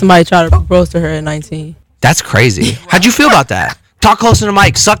 She had somebody try to propose to her at 19. That's crazy. How'd you feel about that? Talk closer to the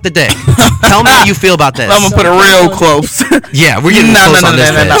mic. Suck the dick. Tell me how you feel about this. I'm gonna put it real close. Yeah, we're getting close on this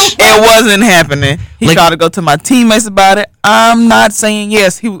bitch. It wasn't happening. He tried to go to my teammates about it. I'm not saying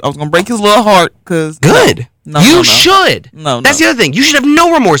yes. I was gonna break his little heart because good. You should. No. That's the other thing. You should have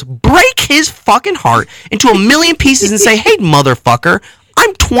no remorse. Break his fucking heart into a million pieces and say, hey, motherfucker,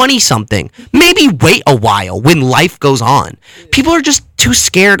 I'm 20 something. Maybe wait a while when life goes on. People are just too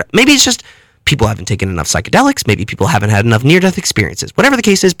scared. Maybe it's just people haven't taken enough psychedelics. Maybe people haven't had enough near-death experiences. Whatever the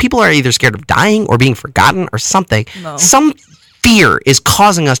case is, people are either scared of dying or being forgotten or something. No. Some fear is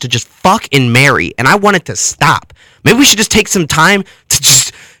causing us to just fuck and marry, and I want it to stop. Maybe we should just take some time to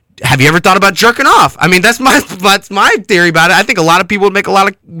just... Have you ever thought about jerking off? I mean, that's my theory about it. I think a lot of people would make a lot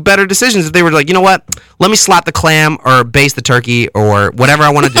of better decisions if they were like, you know what? Let me slap the clam or baste the turkey or whatever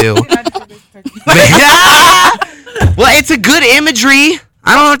I want to do. Well, it's a good imagery.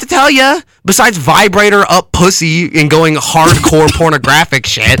 I don't know what to tell you. Besides vibrator up pussy and going hardcore pornographic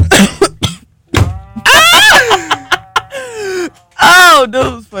shit. Oh, that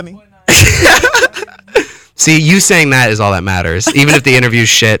was funny. See, you saying that is all that matters. Even if the interview's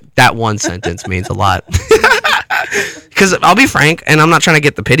shit, that one sentence means a lot. Because I'll be frank, and I'm not trying to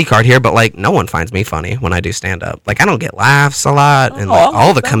get the pity card here, but like, no one finds me funny when I do stand up. Like, I don't get laughs a lot, and like,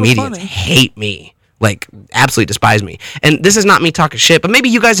 all the comedians hate me. Like, absolutely despise me. And this is not me talking shit, but maybe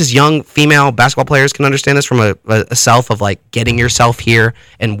you guys as young female basketball players can understand this from a self of like getting yourself here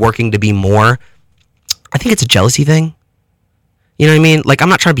and working to be more. I think it's a jealousy thing. You know what I mean? Like, I'm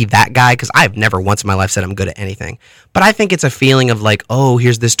not trying to be that guy because I've never once in my life said I'm good at anything. But I think it's a feeling of like, oh,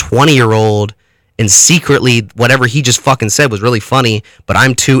 here's this 20-year-old and secretly whatever he just fucking said was really funny, but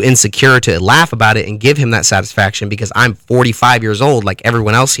I'm too insecure to laugh about it and give him that satisfaction because I'm 45 years old like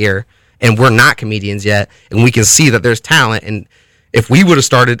everyone else here and we're not comedians yet and we can see that there's talent. And if we would have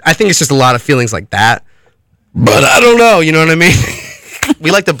started, I think it's just a lot of feelings like that. But I don't know, you know what I mean?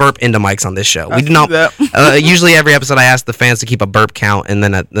 We like to burp into mics on this show. We do not. Usually, every episode, I ask the fans to keep a burp count, and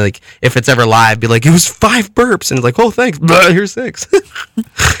then like if it's ever live, be like, "It was 5 burps," and it's like, "Oh, thanks, here's 6."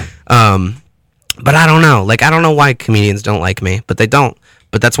 But I don't know. Like, I don't know why comedians don't like me, but they don't.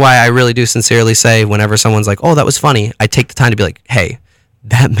 But that's why I really do sincerely say, whenever someone's like, "Oh, that was funny," I take the time to be like, "Hey,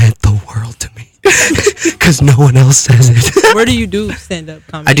 that meant the world to me," because no one else says it. Where do you do stand-up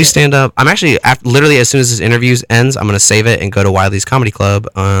comedy? I do stand-up. I'm actually, literally, as soon as this interview ends, I'm going to save it and go to Wiley's Comedy Club,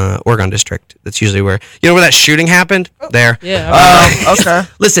 Oregon District. That's usually where, you know where that shooting happened? There. Yeah. Okay.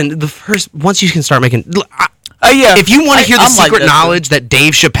 Listen, once you can start making, yeah. if you want to hear the I'm like secret that knowledge that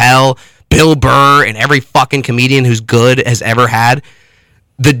Dave Chappelle, Bill Burr, and every fucking comedian who's good has ever had,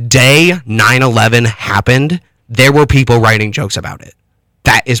 the day 9/11 happened, there were people writing jokes about it.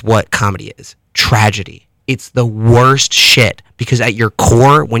 That is what comedy is. Tragedy. It's the worst shit because at your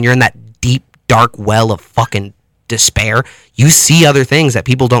core, when you're in that deep, dark well of fucking despair, you see other things that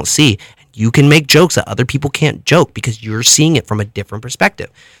people don't see. You can make jokes that other people can't joke because you're seeing it from a different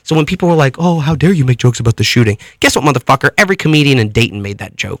perspective. So when people were like, "Oh, how dare you make jokes about the shooting?" Guess what, motherfucker? Every comedian in Dayton made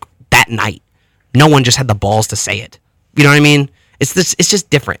that joke that night. No one just had the balls to say it. You know what I mean? It's just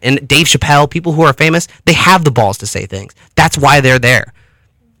different. And Dave Chappelle, people who are famous, they have the balls to say things. That's why they're there.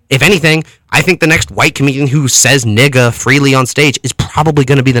 If anything, I think the next white comedian who says nigga freely on stage is probably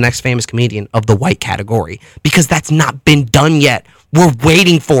going to be the next famous comedian of the white category because that's not been done yet. We're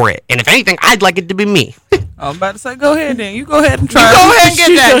waiting for it. And if anything, I'd like it to be me. I'm about to say, go ahead then. You go ahead and try. You go ahead and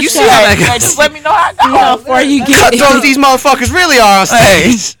get that. You see how that goes. Just let me know how it goes. How far you get. Cut those these motherfuckers really are on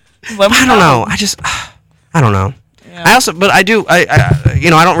stage. Let me I don't know. I don't know. Yeah. I also, but I do, I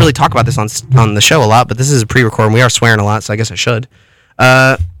don't really talk about this on the show a lot, but this is a pre-record and we are swearing a lot, so I guess I should.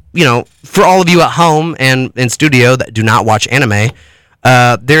 For all of you at home and in studio that do not watch anime,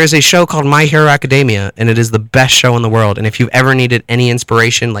 there is a show called My Hero Academia, and it is the best show in the world. And if you've ever needed any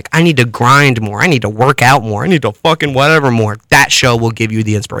inspiration, like I need to grind more, I need to work out more, I need to fucking whatever more, that show will give you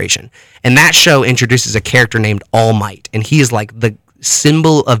the inspiration. And that show introduces a character named All Might, and he is like the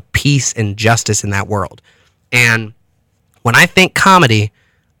symbol of peace and justice in that world. And when I think comedy,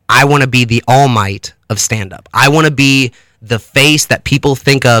 I want to be the All Might of stand-up. I want to be the face that people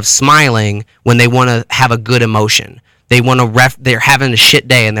think of smiling when they want to have a good emotion. They want to they're having a shit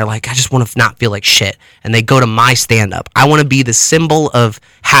day and they're like, I just want to not feel like shit. And they go to my stand-up. I want to be the symbol of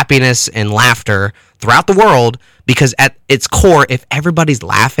happiness and laughter throughout the world because at its core, if everybody's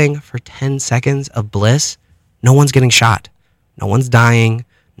laughing for 10 seconds of bliss, no one's getting shot. No one's dying.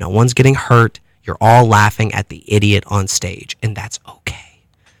 No one's getting hurt. You're all laughing at the idiot on stage, and that's okay.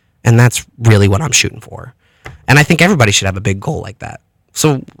 And that's really what I'm shooting for. And I think everybody should have a big goal like that.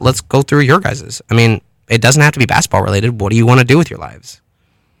 So let's go through your guys's. I mean, it doesn't have to be basketball related. What do you want to do with your lives?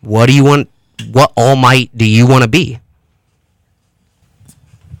 What All Might do you want to be?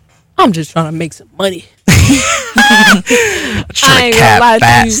 I'm just trying to make some money. I'm trying to cap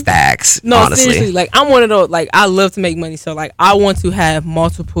fat stacks. No, honestly. seriously, like I'm one of those. Like I love to make money, so like I want to have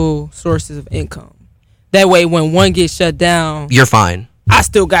multiple sources of income. That way, when one gets shut down, you're fine. I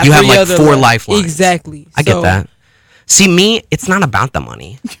still got you have like other 4 lifelines. Exactly. I get that. See, me, it's not about the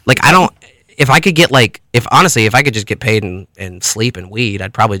money. Like I don't. If I could get if I could just get paid and sleep and weed,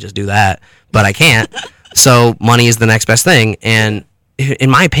 I'd probably just do that. But I can't. So money is the next best thing. And in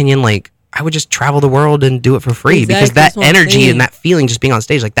my opinion, like I would just travel the world and do it for free because that energy and that feeling just being on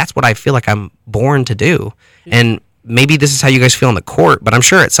stage, like that's what I feel like I'm born to do. Yeah. And maybe this is how you guys feel on the court, but I'm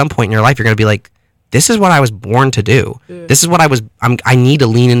sure at some point in your life you're going to be like, this is what I was born to do. Yeah. This is what I need to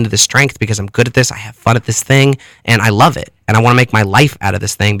lean into the strength because I'm good at this. I have fun at this thing and I love it. And I want to make my life out of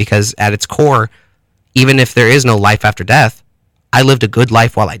this thing because at its core, even if there is no life after death, I lived a good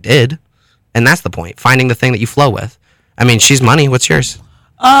life while I did. And that's the point, finding the thing that you flow with. I mean, she's money. What's yours?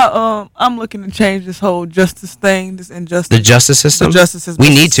 I'm looking to change this whole justice thing, this injustice. The justice system? The justice system. We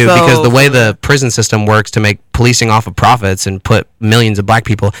need to because the way the prison system works to make policing off of profits and put millions of black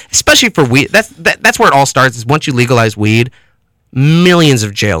people, especially for weed, that's where it all starts is once you legalize weed, millions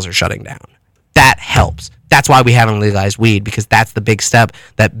of jails are shutting down. That helps. That's why we haven't legalized weed because that's the big step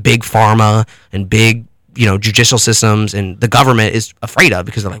that big pharma and big, judicial systems and the government is afraid of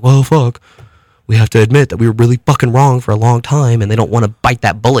because they're like, well, fuck. we have to admit that we were really fucking wrong for a long time, and they don't want to bite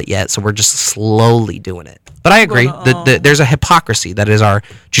that bullet yet, so we're just slowly doing it. But I agree that there's a hypocrisy that is our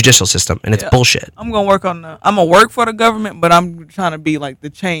judicial system, and it's bullshit. I'm gonna work for the government, but I'm trying to be like the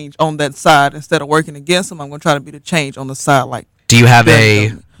change on that side instead of working against them. I'm gonna try to be the change on the side. Like, do you have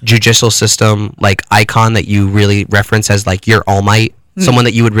a judicial system like icon that you really reference as like your all might? Someone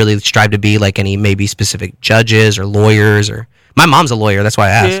that you would really strive to be, like any maybe specific judges or lawyers? Or my mom's a lawyer, that's why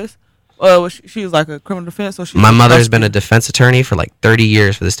I asked. Yes. She was like a criminal defense. So my mother has been a defense attorney for like 30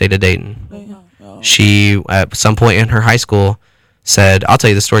 years for the state of Dayton. She, at some point in her high school, said, I'll tell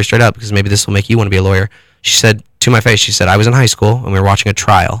you the story straight up because maybe this will make you want to be a lawyer. She said to my face, she said, I was in high school and we were watching a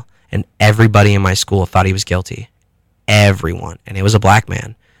trial and everybody in my school thought he was guilty. Everyone. And it was a black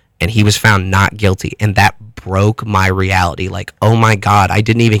man. And he was found not guilty. And that broke my reality. Like, oh my God, I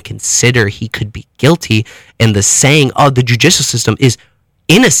didn't even consider he could be guilty. And the saying of the judicial system is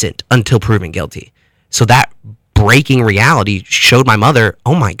innocent until proven guilty. So that breaking reality showed my mother,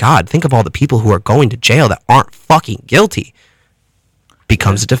 oh my God, think of all the people who are going to jail that aren't fucking guilty.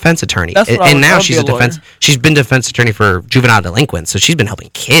 Becomes a defense attorney. And now she's been defense attorney for juvenile delinquents. So she's been helping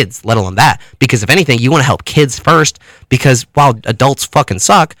kids, let alone that. Because if anything, you want to help kids first. Because while adults fucking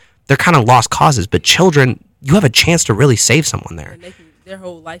suck, they're kind of lost causes, but children, you have a chance to really save someone there. And their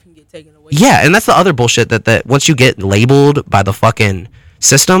whole life can get taken away. Yeah, and that's the other bullshit that once you get labeled by the fucking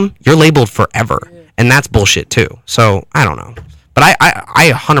system, you're labeled forever. Yeah. And that's bullshit too. So, I don't know. But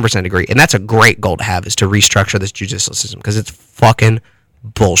I 100% agree. And that's a great goal to have, is to restructure this judicial system because it's fucking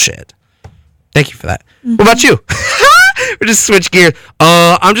bullshit. Thank you for that. Mm-hmm. What about you? We just switch gears.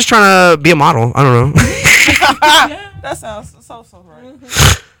 I'm just trying to be a model. I don't know. That sounds so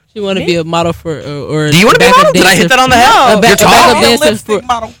right. She want to be a model for, or do you want to be a model? Did I hit that on the head? You're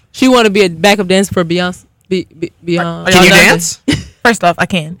tall. She want to be a backup dancer for Beyonce. Can you dance? First off, I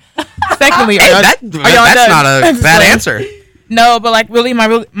can. Secondly, that's not a bad answer. No, but like really,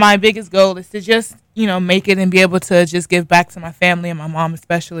 my biggest goal is to just make it and be able to just give back to my family and my mom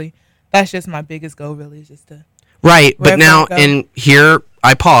especially. That's just my biggest goal, really, is just to. Right, but now and here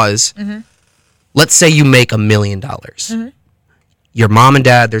I pause. Mm-hmm. Let's say you make $1 million. Mm-hmm. Your mom and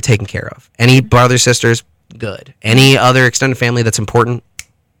dad, they're taken care of. Any brothers, sisters, good. Any other extended family that's important,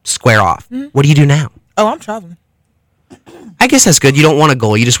 square off. Mm-hmm. What do you do now? Oh, I'm traveling. I guess that's good. You don't want a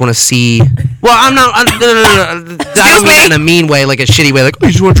goal. You just want to see. Well, I'm not. I don't mean in a mean way, like a shitty way. Like, oh,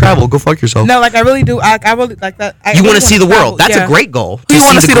 you just want to travel. Go fuck yourself. No, like I really do. I really like that. You want to see the world. That's a great goal. Who you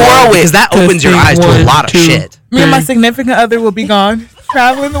want to see the world with? Because that opens your eyes to a lot of shit. Me and my significant other will be gone.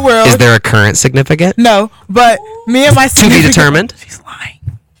 Traveling the world. Is there a current significant? No, but me and my significant... To be determined? She's lying.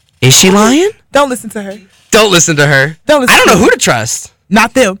 Is she lying? Don't listen to her. Don't listen to her. Don't listen I don't know who to trust.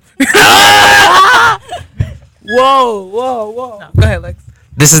 Not them. Whoa. No, go ahead, Lex.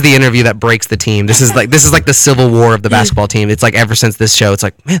 This is the interview that breaks the team. This is like the civil war of the basketball team. It's like ever since this show, it's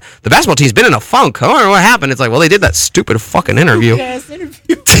like, man, the basketball team's been in a funk. I don't know what happened. It's like, well, they did that stupid fucking interview.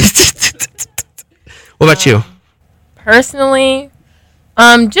 What about you? Personally,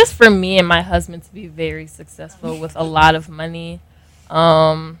 just for me and my husband to be very successful with a lot of money.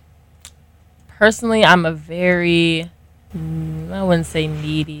 Personally, I'm a very, I wouldn't say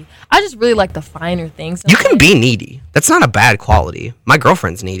needy. I just really like the finer things. You can be needy. That's not a bad quality. My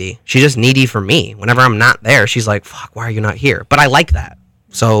girlfriend's needy. She's just needy for me. Whenever I'm not there, she's like, fuck, why are you not here? But I like that.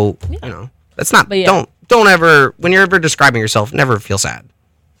 So, that's not, don't ever, when you're ever describing yourself, never feel sad.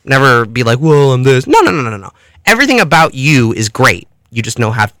 Never be like, well, I'm this. No. Everything about you is great. You just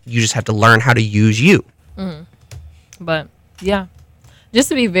have to learn how to use you. Mm-hmm. But yeah, just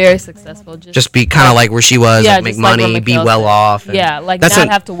to be very successful. Just be kind of like where she was. Yeah, like make money, be well off. Yeah, like not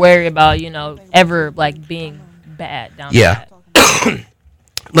have to worry about ever like being bad down. Yeah.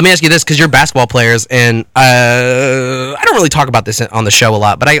 Let me ask you this, because you're basketball players, and I don't really talk about this on the show a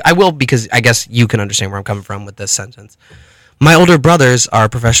lot, but I will, because I guess you can understand where I'm coming from with this sentence. My older brothers are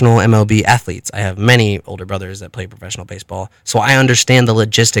professional MLB athletes. I have many older brothers that play professional baseball, so I understand the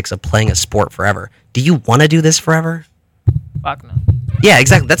logistics of playing a sport forever. Do you want to do this forever? Fuck no. Yeah,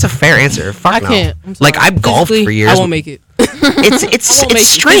 exactly. That's a fair answer. Fuck no. I can't. Like, I've golfed for years. I won't make it. It's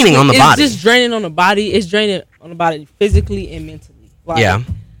straining on the body. It's just draining on the body. It's draining on the body physically and mentally. Like, yeah.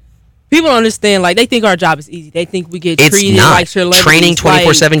 People don't understand. Like, they think our job is easy. They think we get treated like celebrities. Training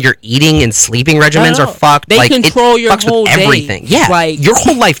 24/7. Your eating and sleeping regimens are fucked. They control your whole day. Everything. Yeah. Like, your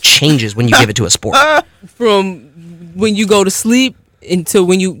whole life changes when you give it to a sport. From when you go to sleep until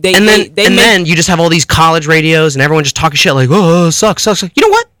when you then you just have all these college radios and everyone just talking shit like, oh, sucks. You know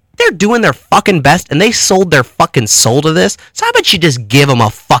what? They're doing their fucking best and they sold their fucking soul to this. So how about you just give them a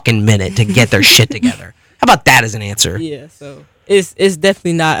fucking minute to get their shit together? How about that as an answer? Yeah. So. it's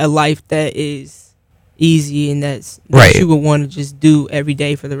definitely not a life that is easy and that Right. you would want to just do every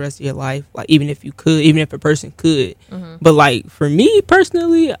day for the rest of your life. Like even if a person could. But like for me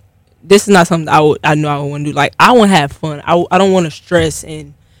personally, this is not something I know I would want to do. Like I want to have fun. I don't want to stress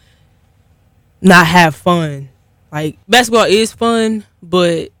and not have fun. Like basketball is fun,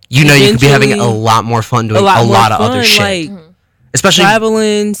 but you know you could be having a lot more fun doing a lot of other shit. Like especially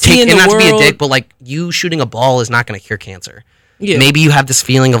traveling, seeing the and not world. to be a dick, but like you shooting a ball is not going to cure cancer. Yeah. Maybe you have this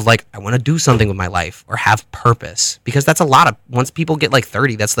feeling of like I want to do something with my life or have purpose, because that's a lot of once people get like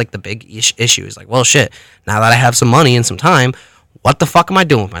 30, that's like the big issue is like, well, shit. Now that I have some money and some time, what the fuck am I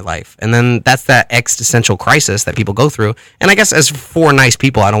doing with my life? And then that's that existential crisis that people go through. And I guess as 4 nice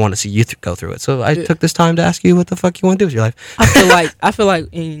people, I don't want to see you go through it. So I took this time to ask you what the fuck you want to do with your life. I feel like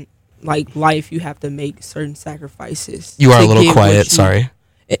in like life you have to make certain sacrifices. You are a little quiet. Sorry.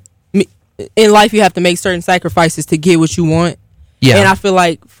 In life you have to make certain sacrifices to get what you want. Yeah. And I feel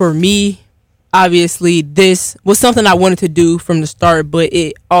like for me, obviously this was something I wanted to do from the start, but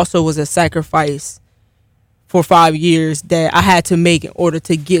it also was a sacrifice for 5 years that I had to make in order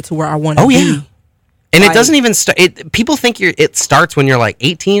to get to where I want to be. Yeah. And it doesn't even start. People think it starts when you're like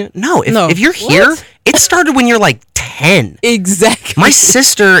 18. No, if you're here, it started when you're like 10. Exactly. My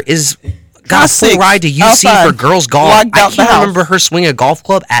sister got a full ride to UC for girls golf. I can't remember her swinging a golf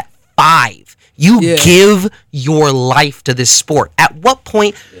club at 5. You give your life to this sport. At what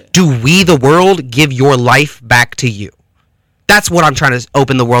point do we, the world, give your life back to you? That's what I'm trying to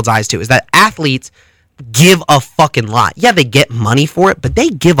open the world's eyes to, is that athletes give a fucking lot. Yeah, they get money for it, but they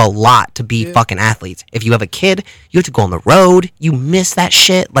give a lot to be fucking athletes. If you have a kid, you have to go on the road. You miss that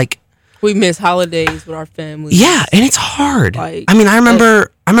shit. Like, we miss holidays with our families. Yeah, and it's hard. Like, I mean, I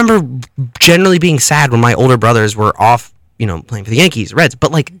remember generally being sad when my older brothers were off, playing for the Yankees, Reds.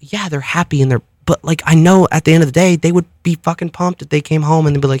 But like, yeah, they're happy and but like, I know at the end of the day, they would be fucking pumped if they came home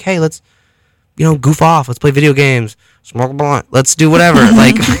and they'd be like, hey, let's, goof off. Let's play video games. Smoke a blunt. Let's do whatever.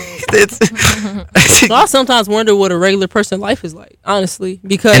 Like, So I sometimes wonder what a regular person life is like, honestly,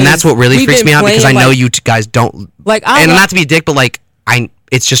 because and that's what really freaks me out, because I know you guys don't like. Not to be a dick, but like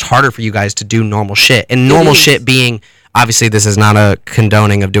it's just harder for you guys to do normal shit, and normal shit being obviously this is not a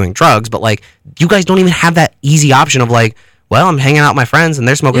condoning of doing drugs, but like you guys don't even have that easy option of like, well, I'm hanging out with my friends and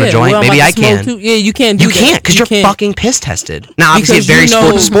they're smoking a joint. Maybe I can. Yeah, you can't do that. You can't because you're fucking piss tested. Now, obviously, it varies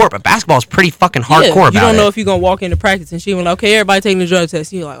sport to sport, but basketball is pretty fucking hardcore about it. You don't know if you're going to walk into practice and she was like, okay, everybody taking the drug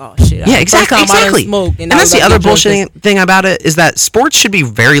test. You're like, oh, shit. Yeah, exactly. And that's the other bullshit thing about it is that sports should be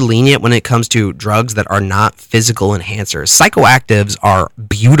very lenient when it comes to drugs that are not physical enhancers. Psychoactives are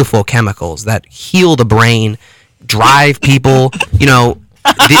beautiful chemicals that heal the brain, drive people,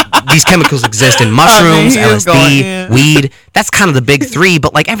 these chemicals exist in mushrooms, LSD, weed. That's kind of the big 3,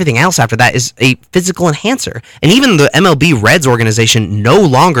 but like everything else after that is a physical enhancer. And even the MLB Reds organization no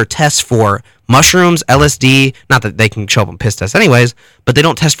longer tests for mushrooms, LSD, not that they can show up on piss tests anyways, but they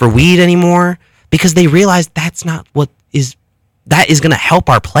don't test for weed anymore because they realize that's not that is going to help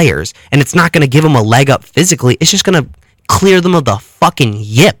our players, and it's not going to give them a leg up physically. It's just going to clear them of the fucking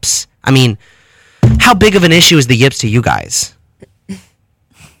yips. I mean, how big of an issue is the yips to you guys?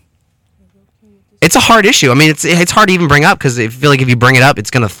 It's a hard issue. I mean, it's hard to even bring up because I feel like if you bring it up, it's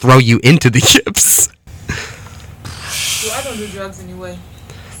going to throw you into the yips. Well, I don't do drugs anyway,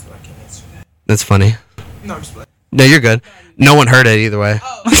 so I can't answer that. That's funny. No, I'm just playing. No, you're good. No one heard it either way.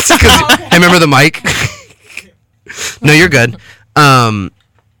 Oh. I remember the mic. No, you're good.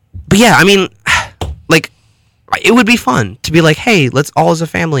 But yeah, I mean, like, it would be fun to be like, hey, let's all as a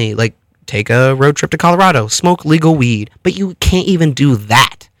family, like, take a road trip to Colorado, smoke legal weed. But you can't even do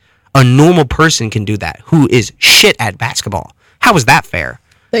that. A normal person can do that who is shit at basketball. How is that fair?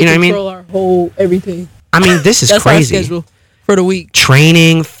 They control our whole everything. I mean, this is That's crazy. Our schedule for the week.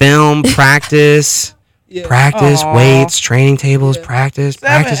 Training, film, practice, weights, training tables, practice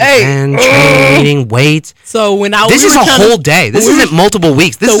again, training, weights. So when this is a whole day. This isn't multiple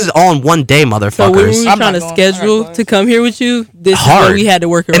weeks. This is all in one day, motherfuckers. So when we were trying to schedule to come here with you, this is what we had to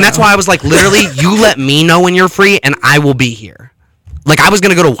work around. And that's why I was like, literally, you let me know when you're free, and I will be here. Like, I was going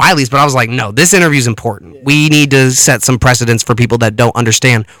to go to Wiley's, but I was like, no, this interview is important. Yeah. We need to set some precedents for people that don't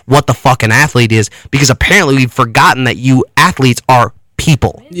understand what the fuck an athlete is, because apparently we've forgotten that you athletes are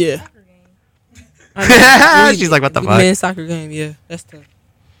people. Yeah. She's like, what the fuck? Men's soccer game, yeah. That's tough.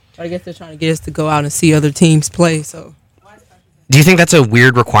 I guess they're trying to get us to go out and see other teams play, so. Do you think that's a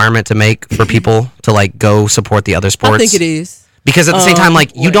weird requirement to make for people to, like, go support the other sports? I think it is. Because at the same time,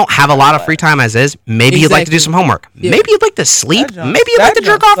 like, you don't have a lot of free time as is. Maybe you'd like to do some homework. Yeah. Maybe you'd like to sleep. Maybe you'd like to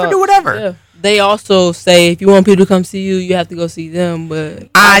jerk off or do whatever. Yeah. They also say if you want people to come see you, you have to go see them. But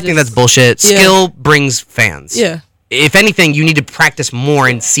I think that's bullshit. Yeah. Skill brings fans. Yeah. if anything, you need to practice more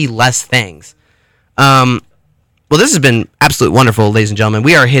and see less things. Well, this has been absolutely wonderful, ladies and gentlemen.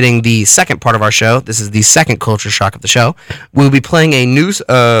 We are hitting the second part of our show. This is the second culture shock of the show. We'll be playing a new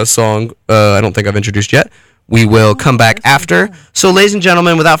song I don't think I've introduced yet. We will come back after. So, ladies and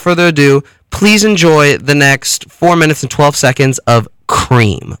gentlemen, without further ado, please enjoy the next 4 minutes and 12 seconds of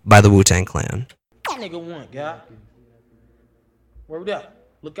Cream by the Wu-Tang Clan. Nigga one, guy. Word up.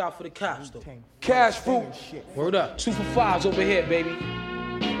 Look out for the cops, though. Cash fruit. Word up. 2 for 5s over here, baby.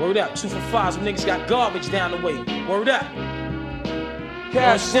 Word up. 2 for 5s. Some niggas got garbage down the way. Word up.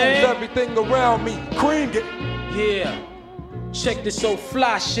 Cash rules everything around me. Cream it. Yeah. Check this old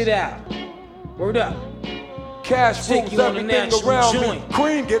fly shit out. Word up. Cash rules everything around me.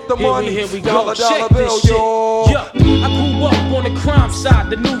 Cream, get the money. Here we dollar, go. Check dollar this bill, shit. Yeah. I grew up on the crime side,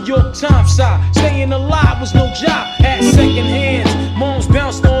 the New York Times side. Staying alive was no job. Had second hands. Moms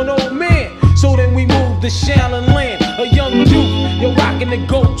bounced on old man. So then we moved to Shallon Land. A young youth, you're rocking the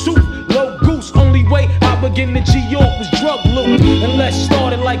go-to. Low goose, only way I begin to G-York was drug loot. And let's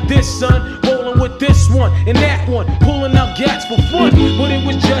start it like this, son. Rolling with this one and that one. Pulling out gats for fun. But it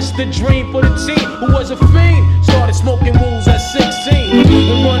was just a dream for the team who was a fiend. Started smoking rules at 16.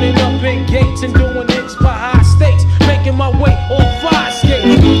 And running up in gates and doing hits for high stakes. Making my way on 5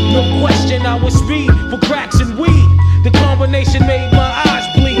 skates. No question I was speed for cracks and weed. The combination made my eyes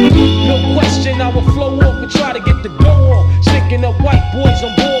bleed. No question I would flow off and try to get the go off. Sticking up white boys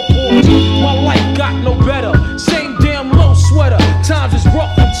on boards. My life got no better. Same damn low sweater. Times is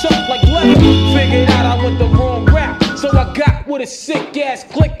rough and tough like leather. Figured out I went the wrong route. So I got with a sick ass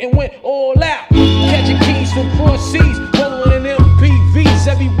click and went all out. Catching keys from cross seas. Rolling in MPVs.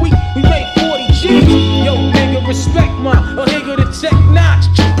 Every week we made 40 G's. Yo, nigga, respect mine. A nigga to tech notch.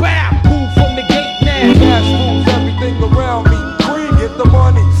 Bow. Move from the gate now. Cash rules everything around me. Cream, get the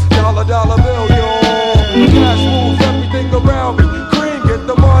money. Dollar, dollar bill, yo. Cash rules everything around me. Cream, get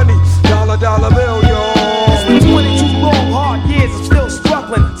the money. Dollar, dollar bill, yo. It's been 22 long, hard years. I'm still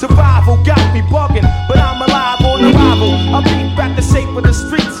struggling. Survival got me bugging, but I'm alive on arrival. I beat back the shape of the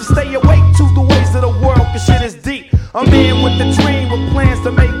streets and stay awake to the ways of the world, cause shit is deep. A man with a dream with plans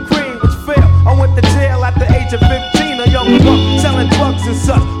to make cream, which failed. I went to jail at the age of 15. A young buck selling drugs and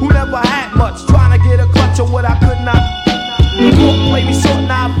such, who never had much. Trying to get a clutch of what I could not. Court play me short,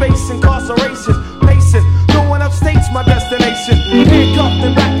 now I face incarceration. Pacing, going upstate's my destination. Handcuffed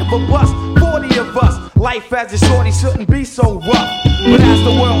in back of a bus, 40 of us. Life as a shorty shouldn't be so rough. But as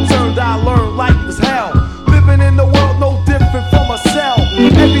the world turned, I learned life was hell. Living in the world no different from a cell.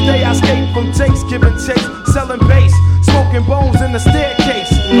 Every day I escape from takes, giving chase, selling bass, smoking bones in the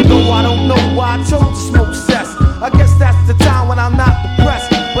staircase. Though I don't know why I chose to smoke cess. I guess that's the time when I'm not depressed,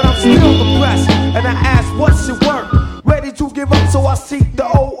 but I'm still depressed. And I ask, what's your work? Ready to give up, so I seek the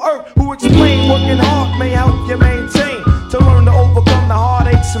old earth, who explain working hard may help you maintain. To learn to overcome the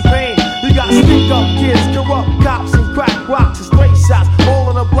heartaches and pain. You got stick up kids, corrupt cops, and crack rocks and straight shots.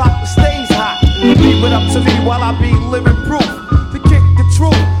 All on the block that stays hot. Leave it up to me while I be living proof. To kick the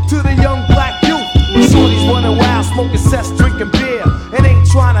truth to the young black youth. The shorties running wild, smoking cess, drinking beer. And ain't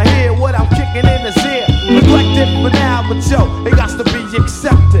trying to hear what I'm kicking in his ear. Neglected for now, but yo, it got to be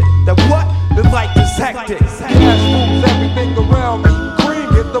accepted. That what? The life is hectic. Cash rules everything around me.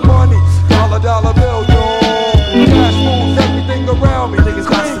 Cream, get the money. Dollar, dollar bill, yo. Cash rules everything around me. Niggas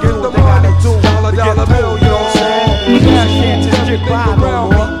cream, get the money. Dollar, dollar bill, yo. Cash rules everything around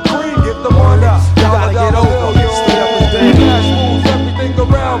me. Cream, get the money. Dollar, dollar bill, yo. Cash rules everything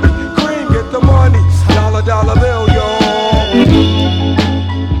around me. Cream, get the money. Dollar, dollar bill, yo.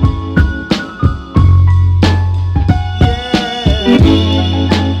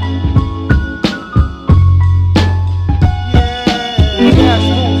 Cash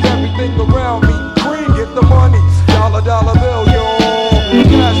rules everything around me. Cream, get the money. Dollar, dollar bill, yo.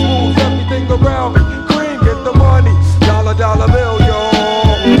 Cash rules everything around me. Cream, get the money. Dollar, dollar bill, yo.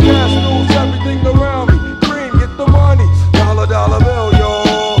 Cash rules everything around me. Cream, get the money. Dollar, dollar bill, yo.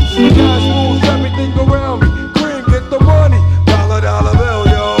 Cash rules everything around me. Cream, get the money. Dollar, dollar bill,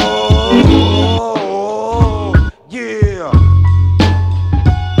 yo. Yeah.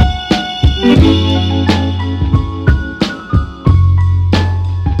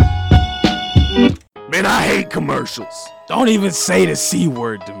 Man, I hate commercials. Don't even say the C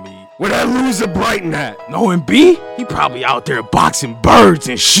word to me. Where that loser Bryten at? Knowing B? He probably out there boxing birds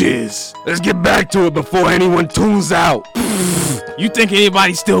and shiz. Let's get back to it before anyone tunes out. You think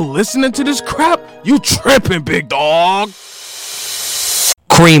anybody's still listening to this crap? You tripping, big dog.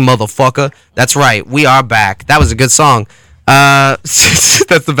 Cream, motherfucker. That's right. We are back. That was a good song.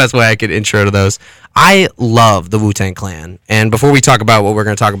 That's the best way I could intro to those. I love the Wu-Tang Clan. And before we talk about what we're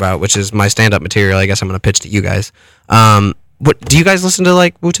going to talk about, which is my stand-up material, I guess I'm going to pitch to you guys. What do you guys listen to,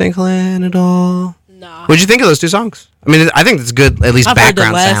 like, Wu-Tang Clan at all? Nah. What'd you think of those two songs? I mean, I think it's good, at least I've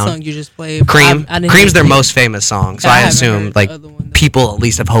background heard the last sound. song you just played. Cream. I didn't Cream's hear their it. most famous song, so I I haven't assume heard like the other one, people at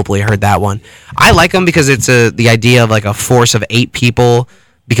least have hopefully heard that one. I like them because it's the idea of like a force of 8 people,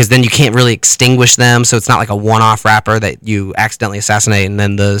 because then you can't really extinguish them, so it's not like a one-off rapper that you accidentally assassinate, and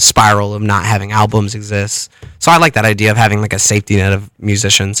then the spiral of not having albums exists. So I like that idea of having like a safety net of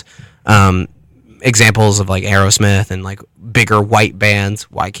musicians. Examples of like Aerosmith and like bigger white bands.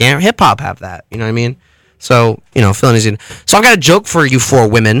 Why can't hip hop have that? You know what I mean? So, you know, feeling easy. So I've got a joke for you 4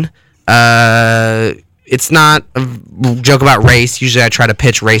 women. It's not a joke about race. Usually I try to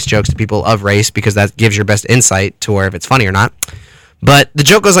pitch race jokes to people of race because that gives your best insight to where if it's funny or not. But the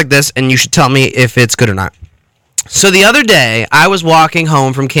joke goes like this, and you should tell me if it's good or not. So the other day, I was walking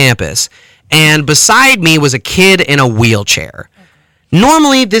home from campus, and beside me was a kid in a wheelchair.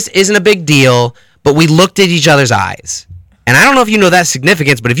 Normally, this isn't a big deal, but we looked at each other's eyes. And I don't know if you know that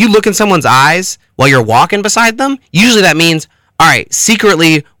significance, but if you look in someone's eyes while you're walking beside them, usually that means, all right,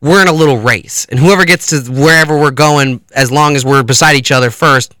 secretly, we're in a little race. And whoever gets to wherever we're going, as long as we're beside each other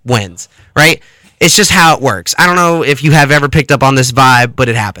first, wins, right? It's just how it works. I don't know if you have ever picked up on this vibe, but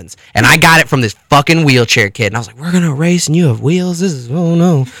it happens. And I got it from this fucking wheelchair kid. And I was like, we're going to race and you have wheels? This is, oh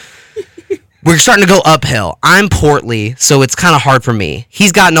no. We're starting to go uphill. I'm portly, so it's kind of hard for me.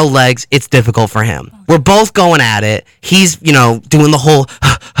 He's got no legs. It's difficult for him. We're both going at it. He's, you know, doing the whole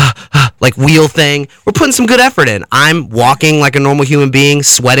like wheel thing. We're putting some good effort in. I'm walking like a normal human being,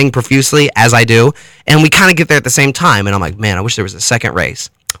 sweating profusely as I do, and we kind of get there at the same time. And I'm like, man, I wish there was a second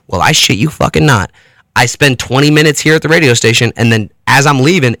race. Well, I shit you fucking not. I spend 20 minutes here at the radio station, and then as I'm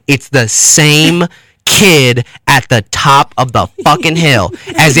leaving, it's the same kid at the top of the fucking hill,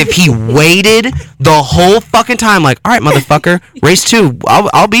 as if he waited the whole fucking time, like, all right, motherfucker, race 2,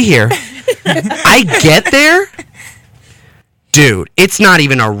 I'll be here. I get there, dude, it's not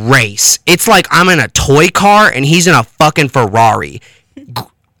even a race. It's like I'm in a toy car and he's in a fucking Ferrari.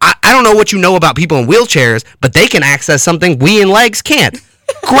 I don't know what you know about people in wheelchairs, but they can access something we in legs can't.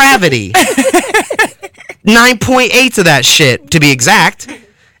 Gravity. 9.8 of that shit, to be exact.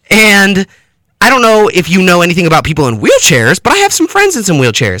 And I don't know if you know anything about people in wheelchairs, but I have some friends in some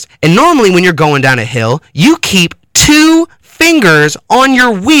wheelchairs. And normally when you're going down a hill, you keep 2 fingers on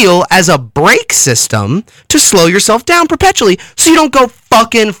your wheel as a brake system to slow yourself down perpetually so you don't go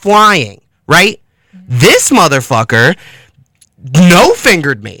fucking flying, right? This motherfucker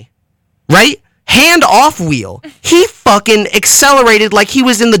no-fingered me, right? Hand off wheel. He fucking accelerated like he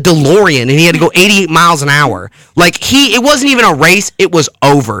was in the DeLorean and he had to go 88 miles an hour. Like it wasn't even a race, it was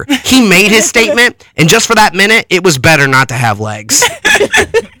over. He made his statement, and just for that minute, it was better not to have legs.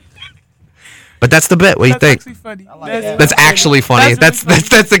 But that's the bit. What do you think? Actually funny. That's actually funny.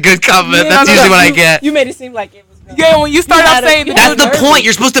 That's a good compliment. Yeah, That's usually what I get. You made it seem like it was good. Yeah, when you start out saying That's the point.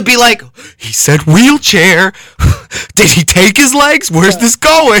 You're supposed to be like, he said wheelchair. Did he take his legs? Where's this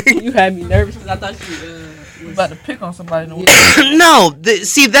going? You had me nervous because I thought you was about to pick on somebody. In the No,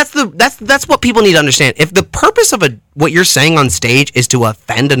 see, that's what people need to understand. If the purpose of what you're saying on stage is to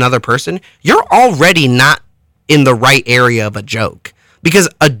offend another person, you're already not in the right area of a joke. Because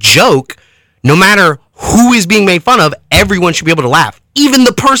a joke, no matter who is being made fun of, everyone should be able to laugh. Even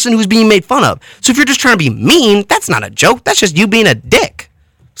the person who's being made fun of. So if you're just trying to be mean, that's not a joke. That's just you being a dick.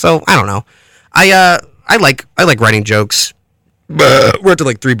 So I don't know. I like writing jokes. We're up to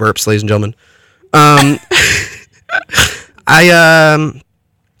like 3 burps, ladies and gentlemen. I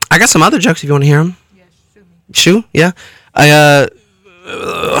got some other jokes if you want to hear them. Yeah, shoot. Yeah.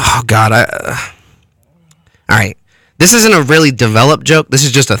 Oh God. All right. This isn't a really developed joke. This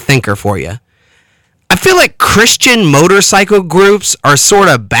is just a thinker for you. I feel like Christian motorcycle groups are sort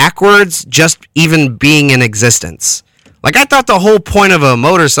of backwards just even being in existence. Like, I thought the whole point of a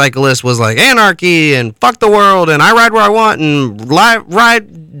motorcyclist was like anarchy and fuck the world and I ride where I want and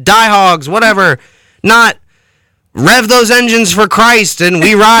ride die hogs, whatever. Not rev those engines for Christ and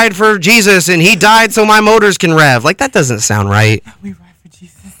we ride for Jesus and he died so my motors can rev. Like, that doesn't sound right. We ride for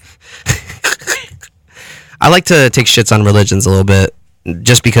Jesus. I like to take shits on religions a little bit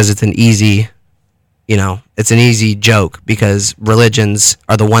just because it's an easy... it's an easy joke because religions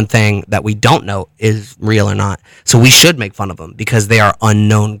are the one thing that we don't know is real or not. So we should make fun of them because they are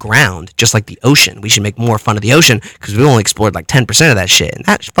unknown ground, just like the ocean. We should make more fun of the ocean because we only explored like 10% of that shit. And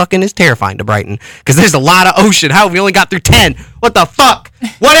that fucking is terrifying to Bryten because there's a lot of ocean. How have we only got through 10? What the fuck?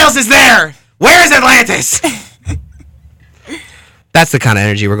 What else is there? Where is Atlantis? That's the kind of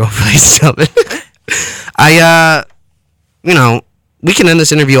energy we're going for, ladies and gentlemen. you know, we can end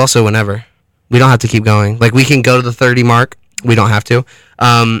this interview also whenever. We don't have to keep going. Like, we can go to the 30 mark. We don't have to.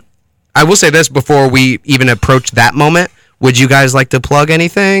 I will say this before we even approach that moment. Would you guys like to plug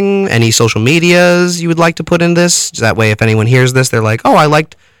anything? Any social medias you would like to put in this? That way, if anyone hears this, they're like, oh, I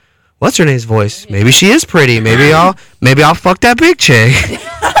liked what's her name's voice. Maybe she is pretty. Maybe I'll fuck that big chick.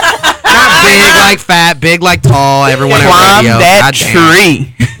 Not big like fat, big like tall. Everyone at radio. That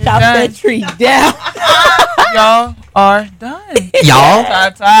tree. Chop that tree down. Y'all are done. Y'all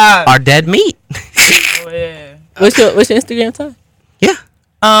Time. are dead meat. Oh, yeah. What's your Instagram time?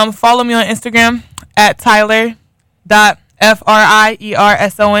 Follow me on Instagram at Tyler.FRIERSON.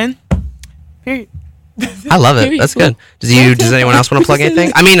 Period. I love it. That's good. Does anyone else want to plug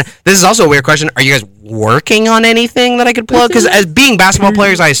anything? I mean, this is also a weird question. Are you guys working on anything that I could plug? Because as being basketball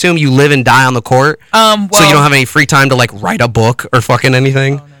players, I assume you live and die on the court. So you don't have any free time to like write a book or fucking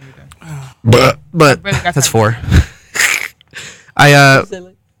anything. But that's four.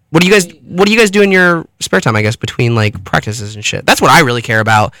 What do you guys do in your spare time, I guess, between like practices and shit? That's what I really care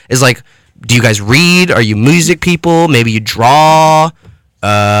about. Is like, do you guys read? Are you music people? Maybe you draw.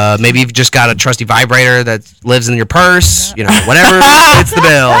 Maybe you've just got a trusty vibrator that lives in your purse. You know, whatever fits the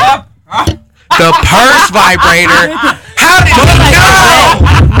bill. The purse vibrator. How did you know?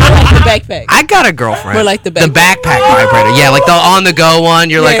 Like the backpack. I got a girlfriend. Or like the backpack vibrator. Yeah, like the on-the-go one.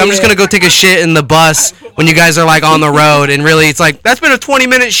 You're like, I'm just gonna go take a shit in the bus when you guys are like on the road, and really, it's like that's been a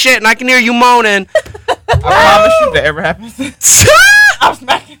 20-minute shit, and I can hear you moaning. I promise you that ever happens. I'm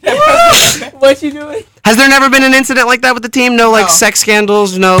smacking that. What you doing? Has there never been an incident like that with the team? No, like sex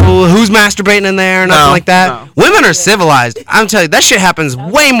scandals. No, who's masturbating in there? Nothing like that. No. Women are civilized. I'm telling you, that shit happens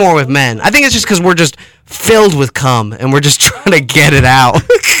way more with men. I think it's just because we're just filled with cum and we're just trying to get it out.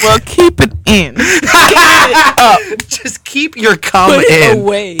 Well, keep it in. Just keep your cum Put it in,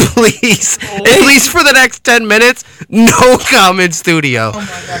 away. please. At least for the next 10 minutes, no cum in studio.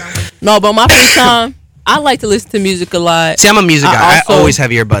 No, but my free time, I like to listen to music a lot. See, I'm a music guy. I always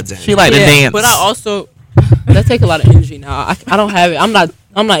have earbuds in. She like to dance. But I also that take a lot of energy now. I don't have it. I'm not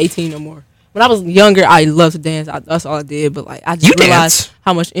 18 no more. When I was younger, I loved to dance. That's all I did. But like I just realized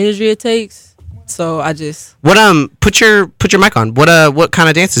how much energy it takes. So I just put your mic on. What kind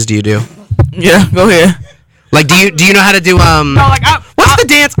of dances do you do? Yeah, go ahead. Like do you know how to do what's the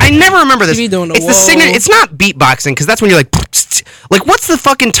dance? I never remember this. It's the signature. It's not beatboxing because that's when you're like what's the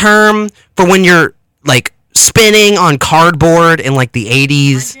fucking term for when you're like spinning on cardboard in like the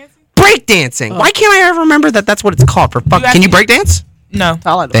 80s? Breakdancing. Why can't I ever remember that? That's what it's called. Can you breakdance? No.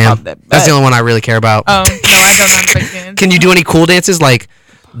 Damn. That's the only one I really care about. No, I don't know how to breakdance. Can you do any cool dances like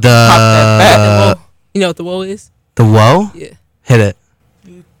the? You know what the woe is? The woe? Yeah. Hit it.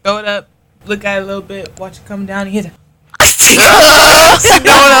 You throw it up, look at it a little bit, watch it come down, and hit it.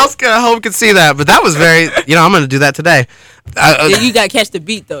 No one else can see that, but that was very. I'm gonna do that today. You gotta catch the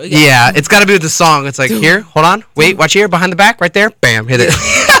beat though. Yeah, it's gotta be with the song. It's like here, hold on, wait, watch here, behind the back, right there, bam, hit it.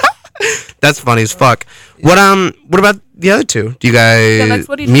 That's funny as fuck. What about the other two? Do you guys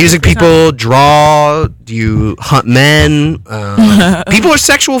music people draw? Do you hunt men? People are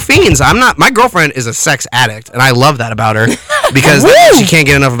sexual fiends. I'm not. My girlfriend is a sex addict, and I love that about her because she can't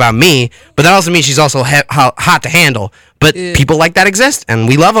get enough about me. But that also means she's also hot to handle. But people like that exist, and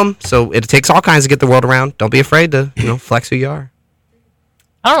we love them. So it takes all kinds to get the world around. Don't be afraid to flex who you are.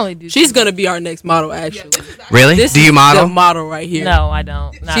 I don't really do. She's gonna be our next model, actually. Really? This do you is model? the model right here. No, I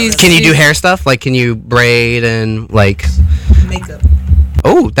don't. Can you do hair stuff? Like, can you braid and like makeup?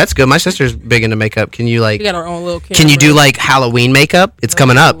 Oh, that's good. My sister's big into makeup. Can you like? We got our own little camera. Can you do like Halloween makeup? It's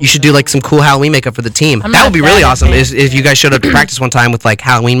coming up. You should do like some cool Halloween makeup for the team. That would be really awesome. If you guys showed up to practice one time with like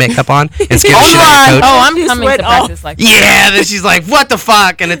Halloween makeup on and scared the shit out of your coach. Oh, I'm coming to practice like that. Yeah, then she's like, "What the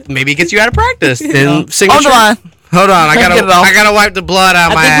fuck?" And maybe it gets you out of practice. And signature. Hold on, I gotta wipe the blood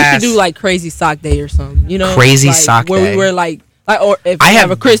out of my ass. I think we should do like crazy sock day or something. Crazy like, sock where day. We wear like or if I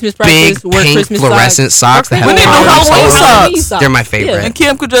have a Christmas practice, big wear pink Christmas fluorescent socks. We need Halloween socks. They're my favorite. Yeah. And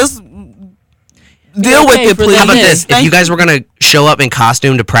Kim could just deal with it, please. How about this? If you guys were gonna show up in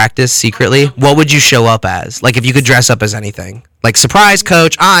costume to practice secretly, what would you show up as? Like if you could dress up as anything. Like surprise,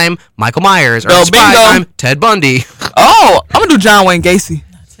 coach, I'm Michael Myers. Or surprise, I'm Ted Bundy. Oh, I'm gonna do John Wayne Gacy.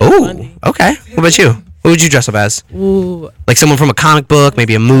 Oh, okay. What about you? What would you dress up as? Ooh. Like someone from a comic book,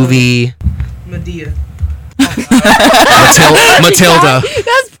 maybe a movie. Medea. Matilda.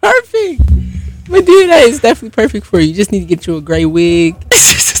 That's perfect. Medea is definitely perfect for you. You just need to get you a gray wig.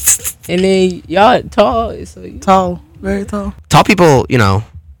 And then y'all tall. So tall. Very tall. Tall people,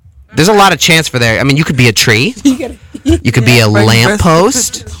 there's a lot of chance for there. I mean, you could be a tree. You could be a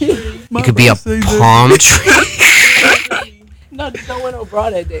lamppost. You could be a palm tree. No, don't wear no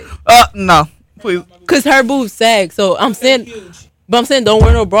bra that day. No. Please. Cause her boobs sag. So I'm saying, don't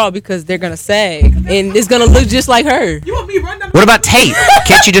wear no bra because they're gonna sag and it's gonna look just like her. You want me to run down? What about tape?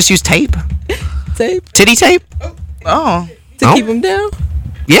 Can't you just use tape? Tape Titty tape? Oh. to keep them down.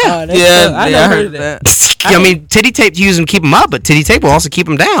 Yeah. Oh, that's Yeah, dope. I I never heard heard that. I mean, titty tape to use them keep them up, but titty tape will also keep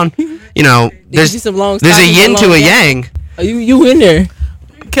them down. You know, there's some long a stockings yin and to long a gowns. yang. Oh, you in there?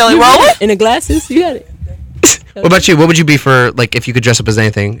 Kelly You Rowland? in the glasses? You got it. What about you? What would you be for, like, if you could dress up as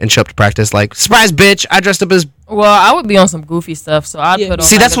anything and show up to practice? Like, surprise, bitch! I dressed up as. Well, I would be on some goofy stuff, so I'd put on.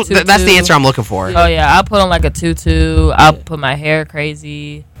 See, like that's a what tutu. that's the answer I'm looking for. Oh yeah, I'll put on like a tutu. I'll put my hair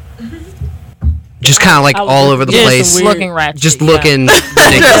crazy. Just kind of like all over the place, Just looking ratchet. just yeah. looking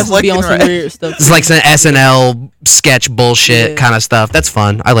ridiculous. Be on some weird stuff. It's like some SNL sketch bullshit kind of stuff. That's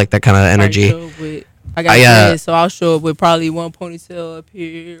fun. I like that kind of energy. I got dreads, so I'll show up with probably one ponytail up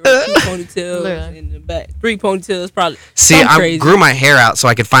here, or 2 ponytails in the back, 3 ponytails probably. See, I crazy. grew my hair out so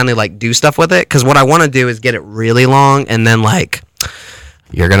I could finally like do stuff with it. Because what I want to do is get it really long, and then like,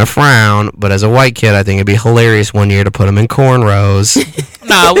 you're gonna frown, but as a white kid, I think it'd be hilarious one year to put them in cornrows.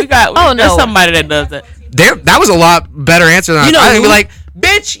 Nah, we got. Oh, There's no. somebody that does that. That was a lot better answer than You know I would be who? like,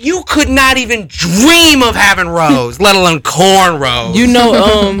 bitch, you could not even dream of having rows, let alone cornrows. You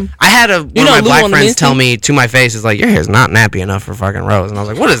know, I had one of know my Lou black on the friends men's tell team? me to my face, is like, your hair's not nappy enough for fucking rows. And I was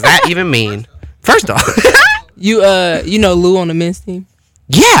like, what does that even mean? First off. you know Lou on the men's team.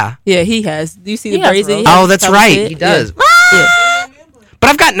 Yeah. Yeah, he has. Do you see the He has braids? that he rows. has Oh, on that's top of his right. head? He does. Yeah. But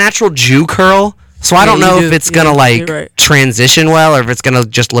I've got natural Jew curl, so I don't you know do. if it's Yeah, gonna like you're right. transition well, or if it's gonna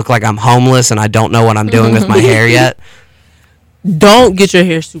just look like I'm homeless and I don't know what I'm doing with my hair yet. Don't get your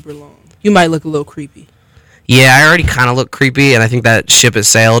hair super long. You might look a little creepy. Yeah, I already kind of look creepy, and I think that ship has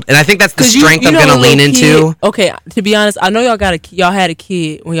sailed. And I think that's the 'Cause strength I'm know gonna a little lean kid- into. Okay, to be honest, I know y'all had a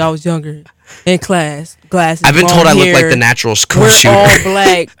kid when y'all was younger in class. Glasses. I've been long told I look hair. like the natural school We're shooter. all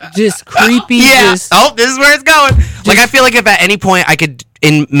black, just creepy. Yeah. Just, Oh, this is where it's going. Like, I feel like if at any point I could,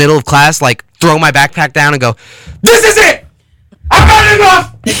 in middle of class, like throw my backpack down and go, "This is it. I've got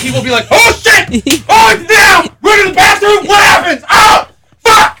enough," and people will be like, "Oh shit! Oh, it's now. We're in the bathroom. What happens? Oh,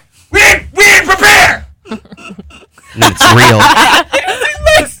 fuck! We didn't prepare." And it's real.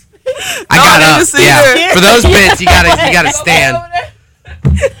 I got up. Yeah. For those bits, you gotta stand.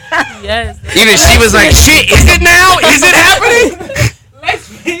 Yes. Even she was like, "Shit, is it now? Is it happening?"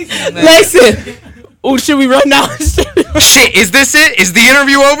 Listen. Oh, should we run now? Shit, is this it? Is the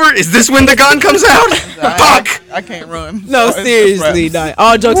interview over? Is this when the gun comes out? Fuck. I can't run. No, Sorry, seriously, it's no.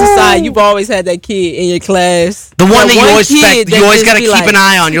 All jokes aside, you've always had that kid in your class. The one that you always kid expect, that you always just gotta be keep like, an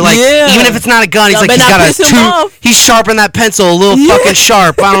eye on. You're like, yeah. even if it's not a gun, he's Y'all like, he's better got not a piss him off. he's sharpening that pencil a little fucking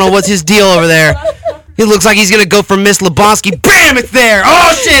sharp. I don't know what's his deal over there. He looks like he's gonna go for Miss Lebonsky. Bam! It's there.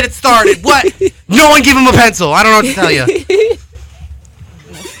 Oh shit! It started. What? No one give him a pencil. I don't know what to tell you.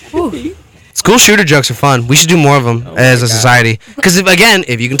 School shooter jokes are fun. We should do more of them as a society. Because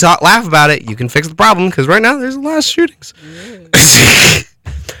if you can laugh about it, you can fix the problem. Because right now there's a lot of shootings.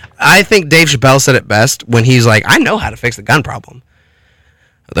 I think Dave Chappelle said it best when he's like, "I know how to fix the gun problem.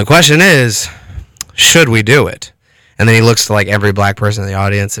 The question is, should we do it?" And then he looks to like every black person in the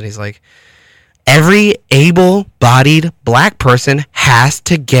audience and he's like, every able-bodied black person has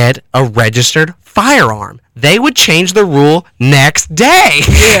to get a registered firearm. They would change the rule next day.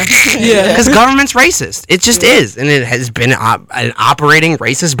 Yeah. Because government's racist. It just is. And it has been an operating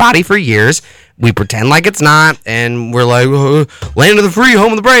racist body for years. We pretend like it's not. And we're like, land of the free,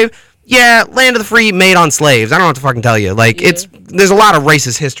 home of the brave. Yeah, land of the free made on slaves. I don't know what to fucking tell you. Like, there's a lot of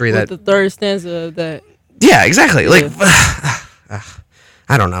racist history With that... the third stanza of that. Yeah, exactly. Like,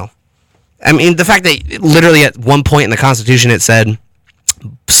 I don't know. I mean, the fact that literally at one point in the Constitution it said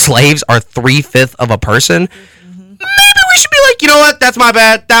slaves are 3/5 of a person. Maybe we should be like, you know what? That's my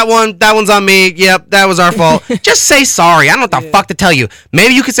bad. That one's on me. Yep, that was our fault. Just say sorry. I don't know what the fuck to tell you.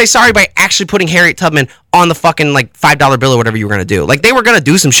 Maybe you could say sorry by actually putting Harriet Tubman on the fucking like $5 bill or whatever you were gonna do. Like they were gonna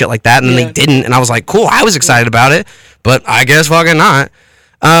do some shit like that, and then they didn't. And I was like, cool. I was excited about it, but I guess fucking not.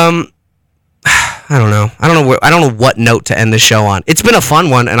 I don't know. I don't know what note to end the show on. It's been a fun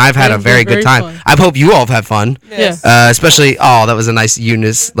one, and I've had a very good time. fun. I hope you all have had fun. Yes. Especially, that was a nice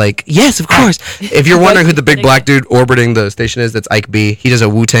Eunice. Like, yes, of course. If you're wondering who the big black dude orbiting the station is, that's Ike B. He does a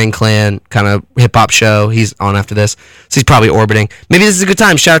Wu-Tang Clan kind of hip-hop show. He's on after this, so he's probably orbiting. Maybe this is a good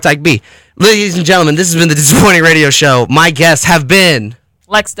time. Shout out to Ike B. Ladies and gentlemen, this has been the Disappointing Radio Show. My guests have been...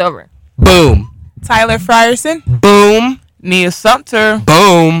 Lex Dover. Boom. Tyler Frierson. Boom. Nia Sumter.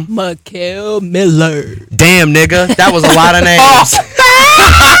 Boom. Mikael Miller. Damn, nigga. That was a lot of names.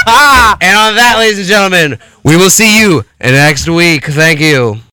 And on that, ladies and gentlemen, we will see you next week. Thank you.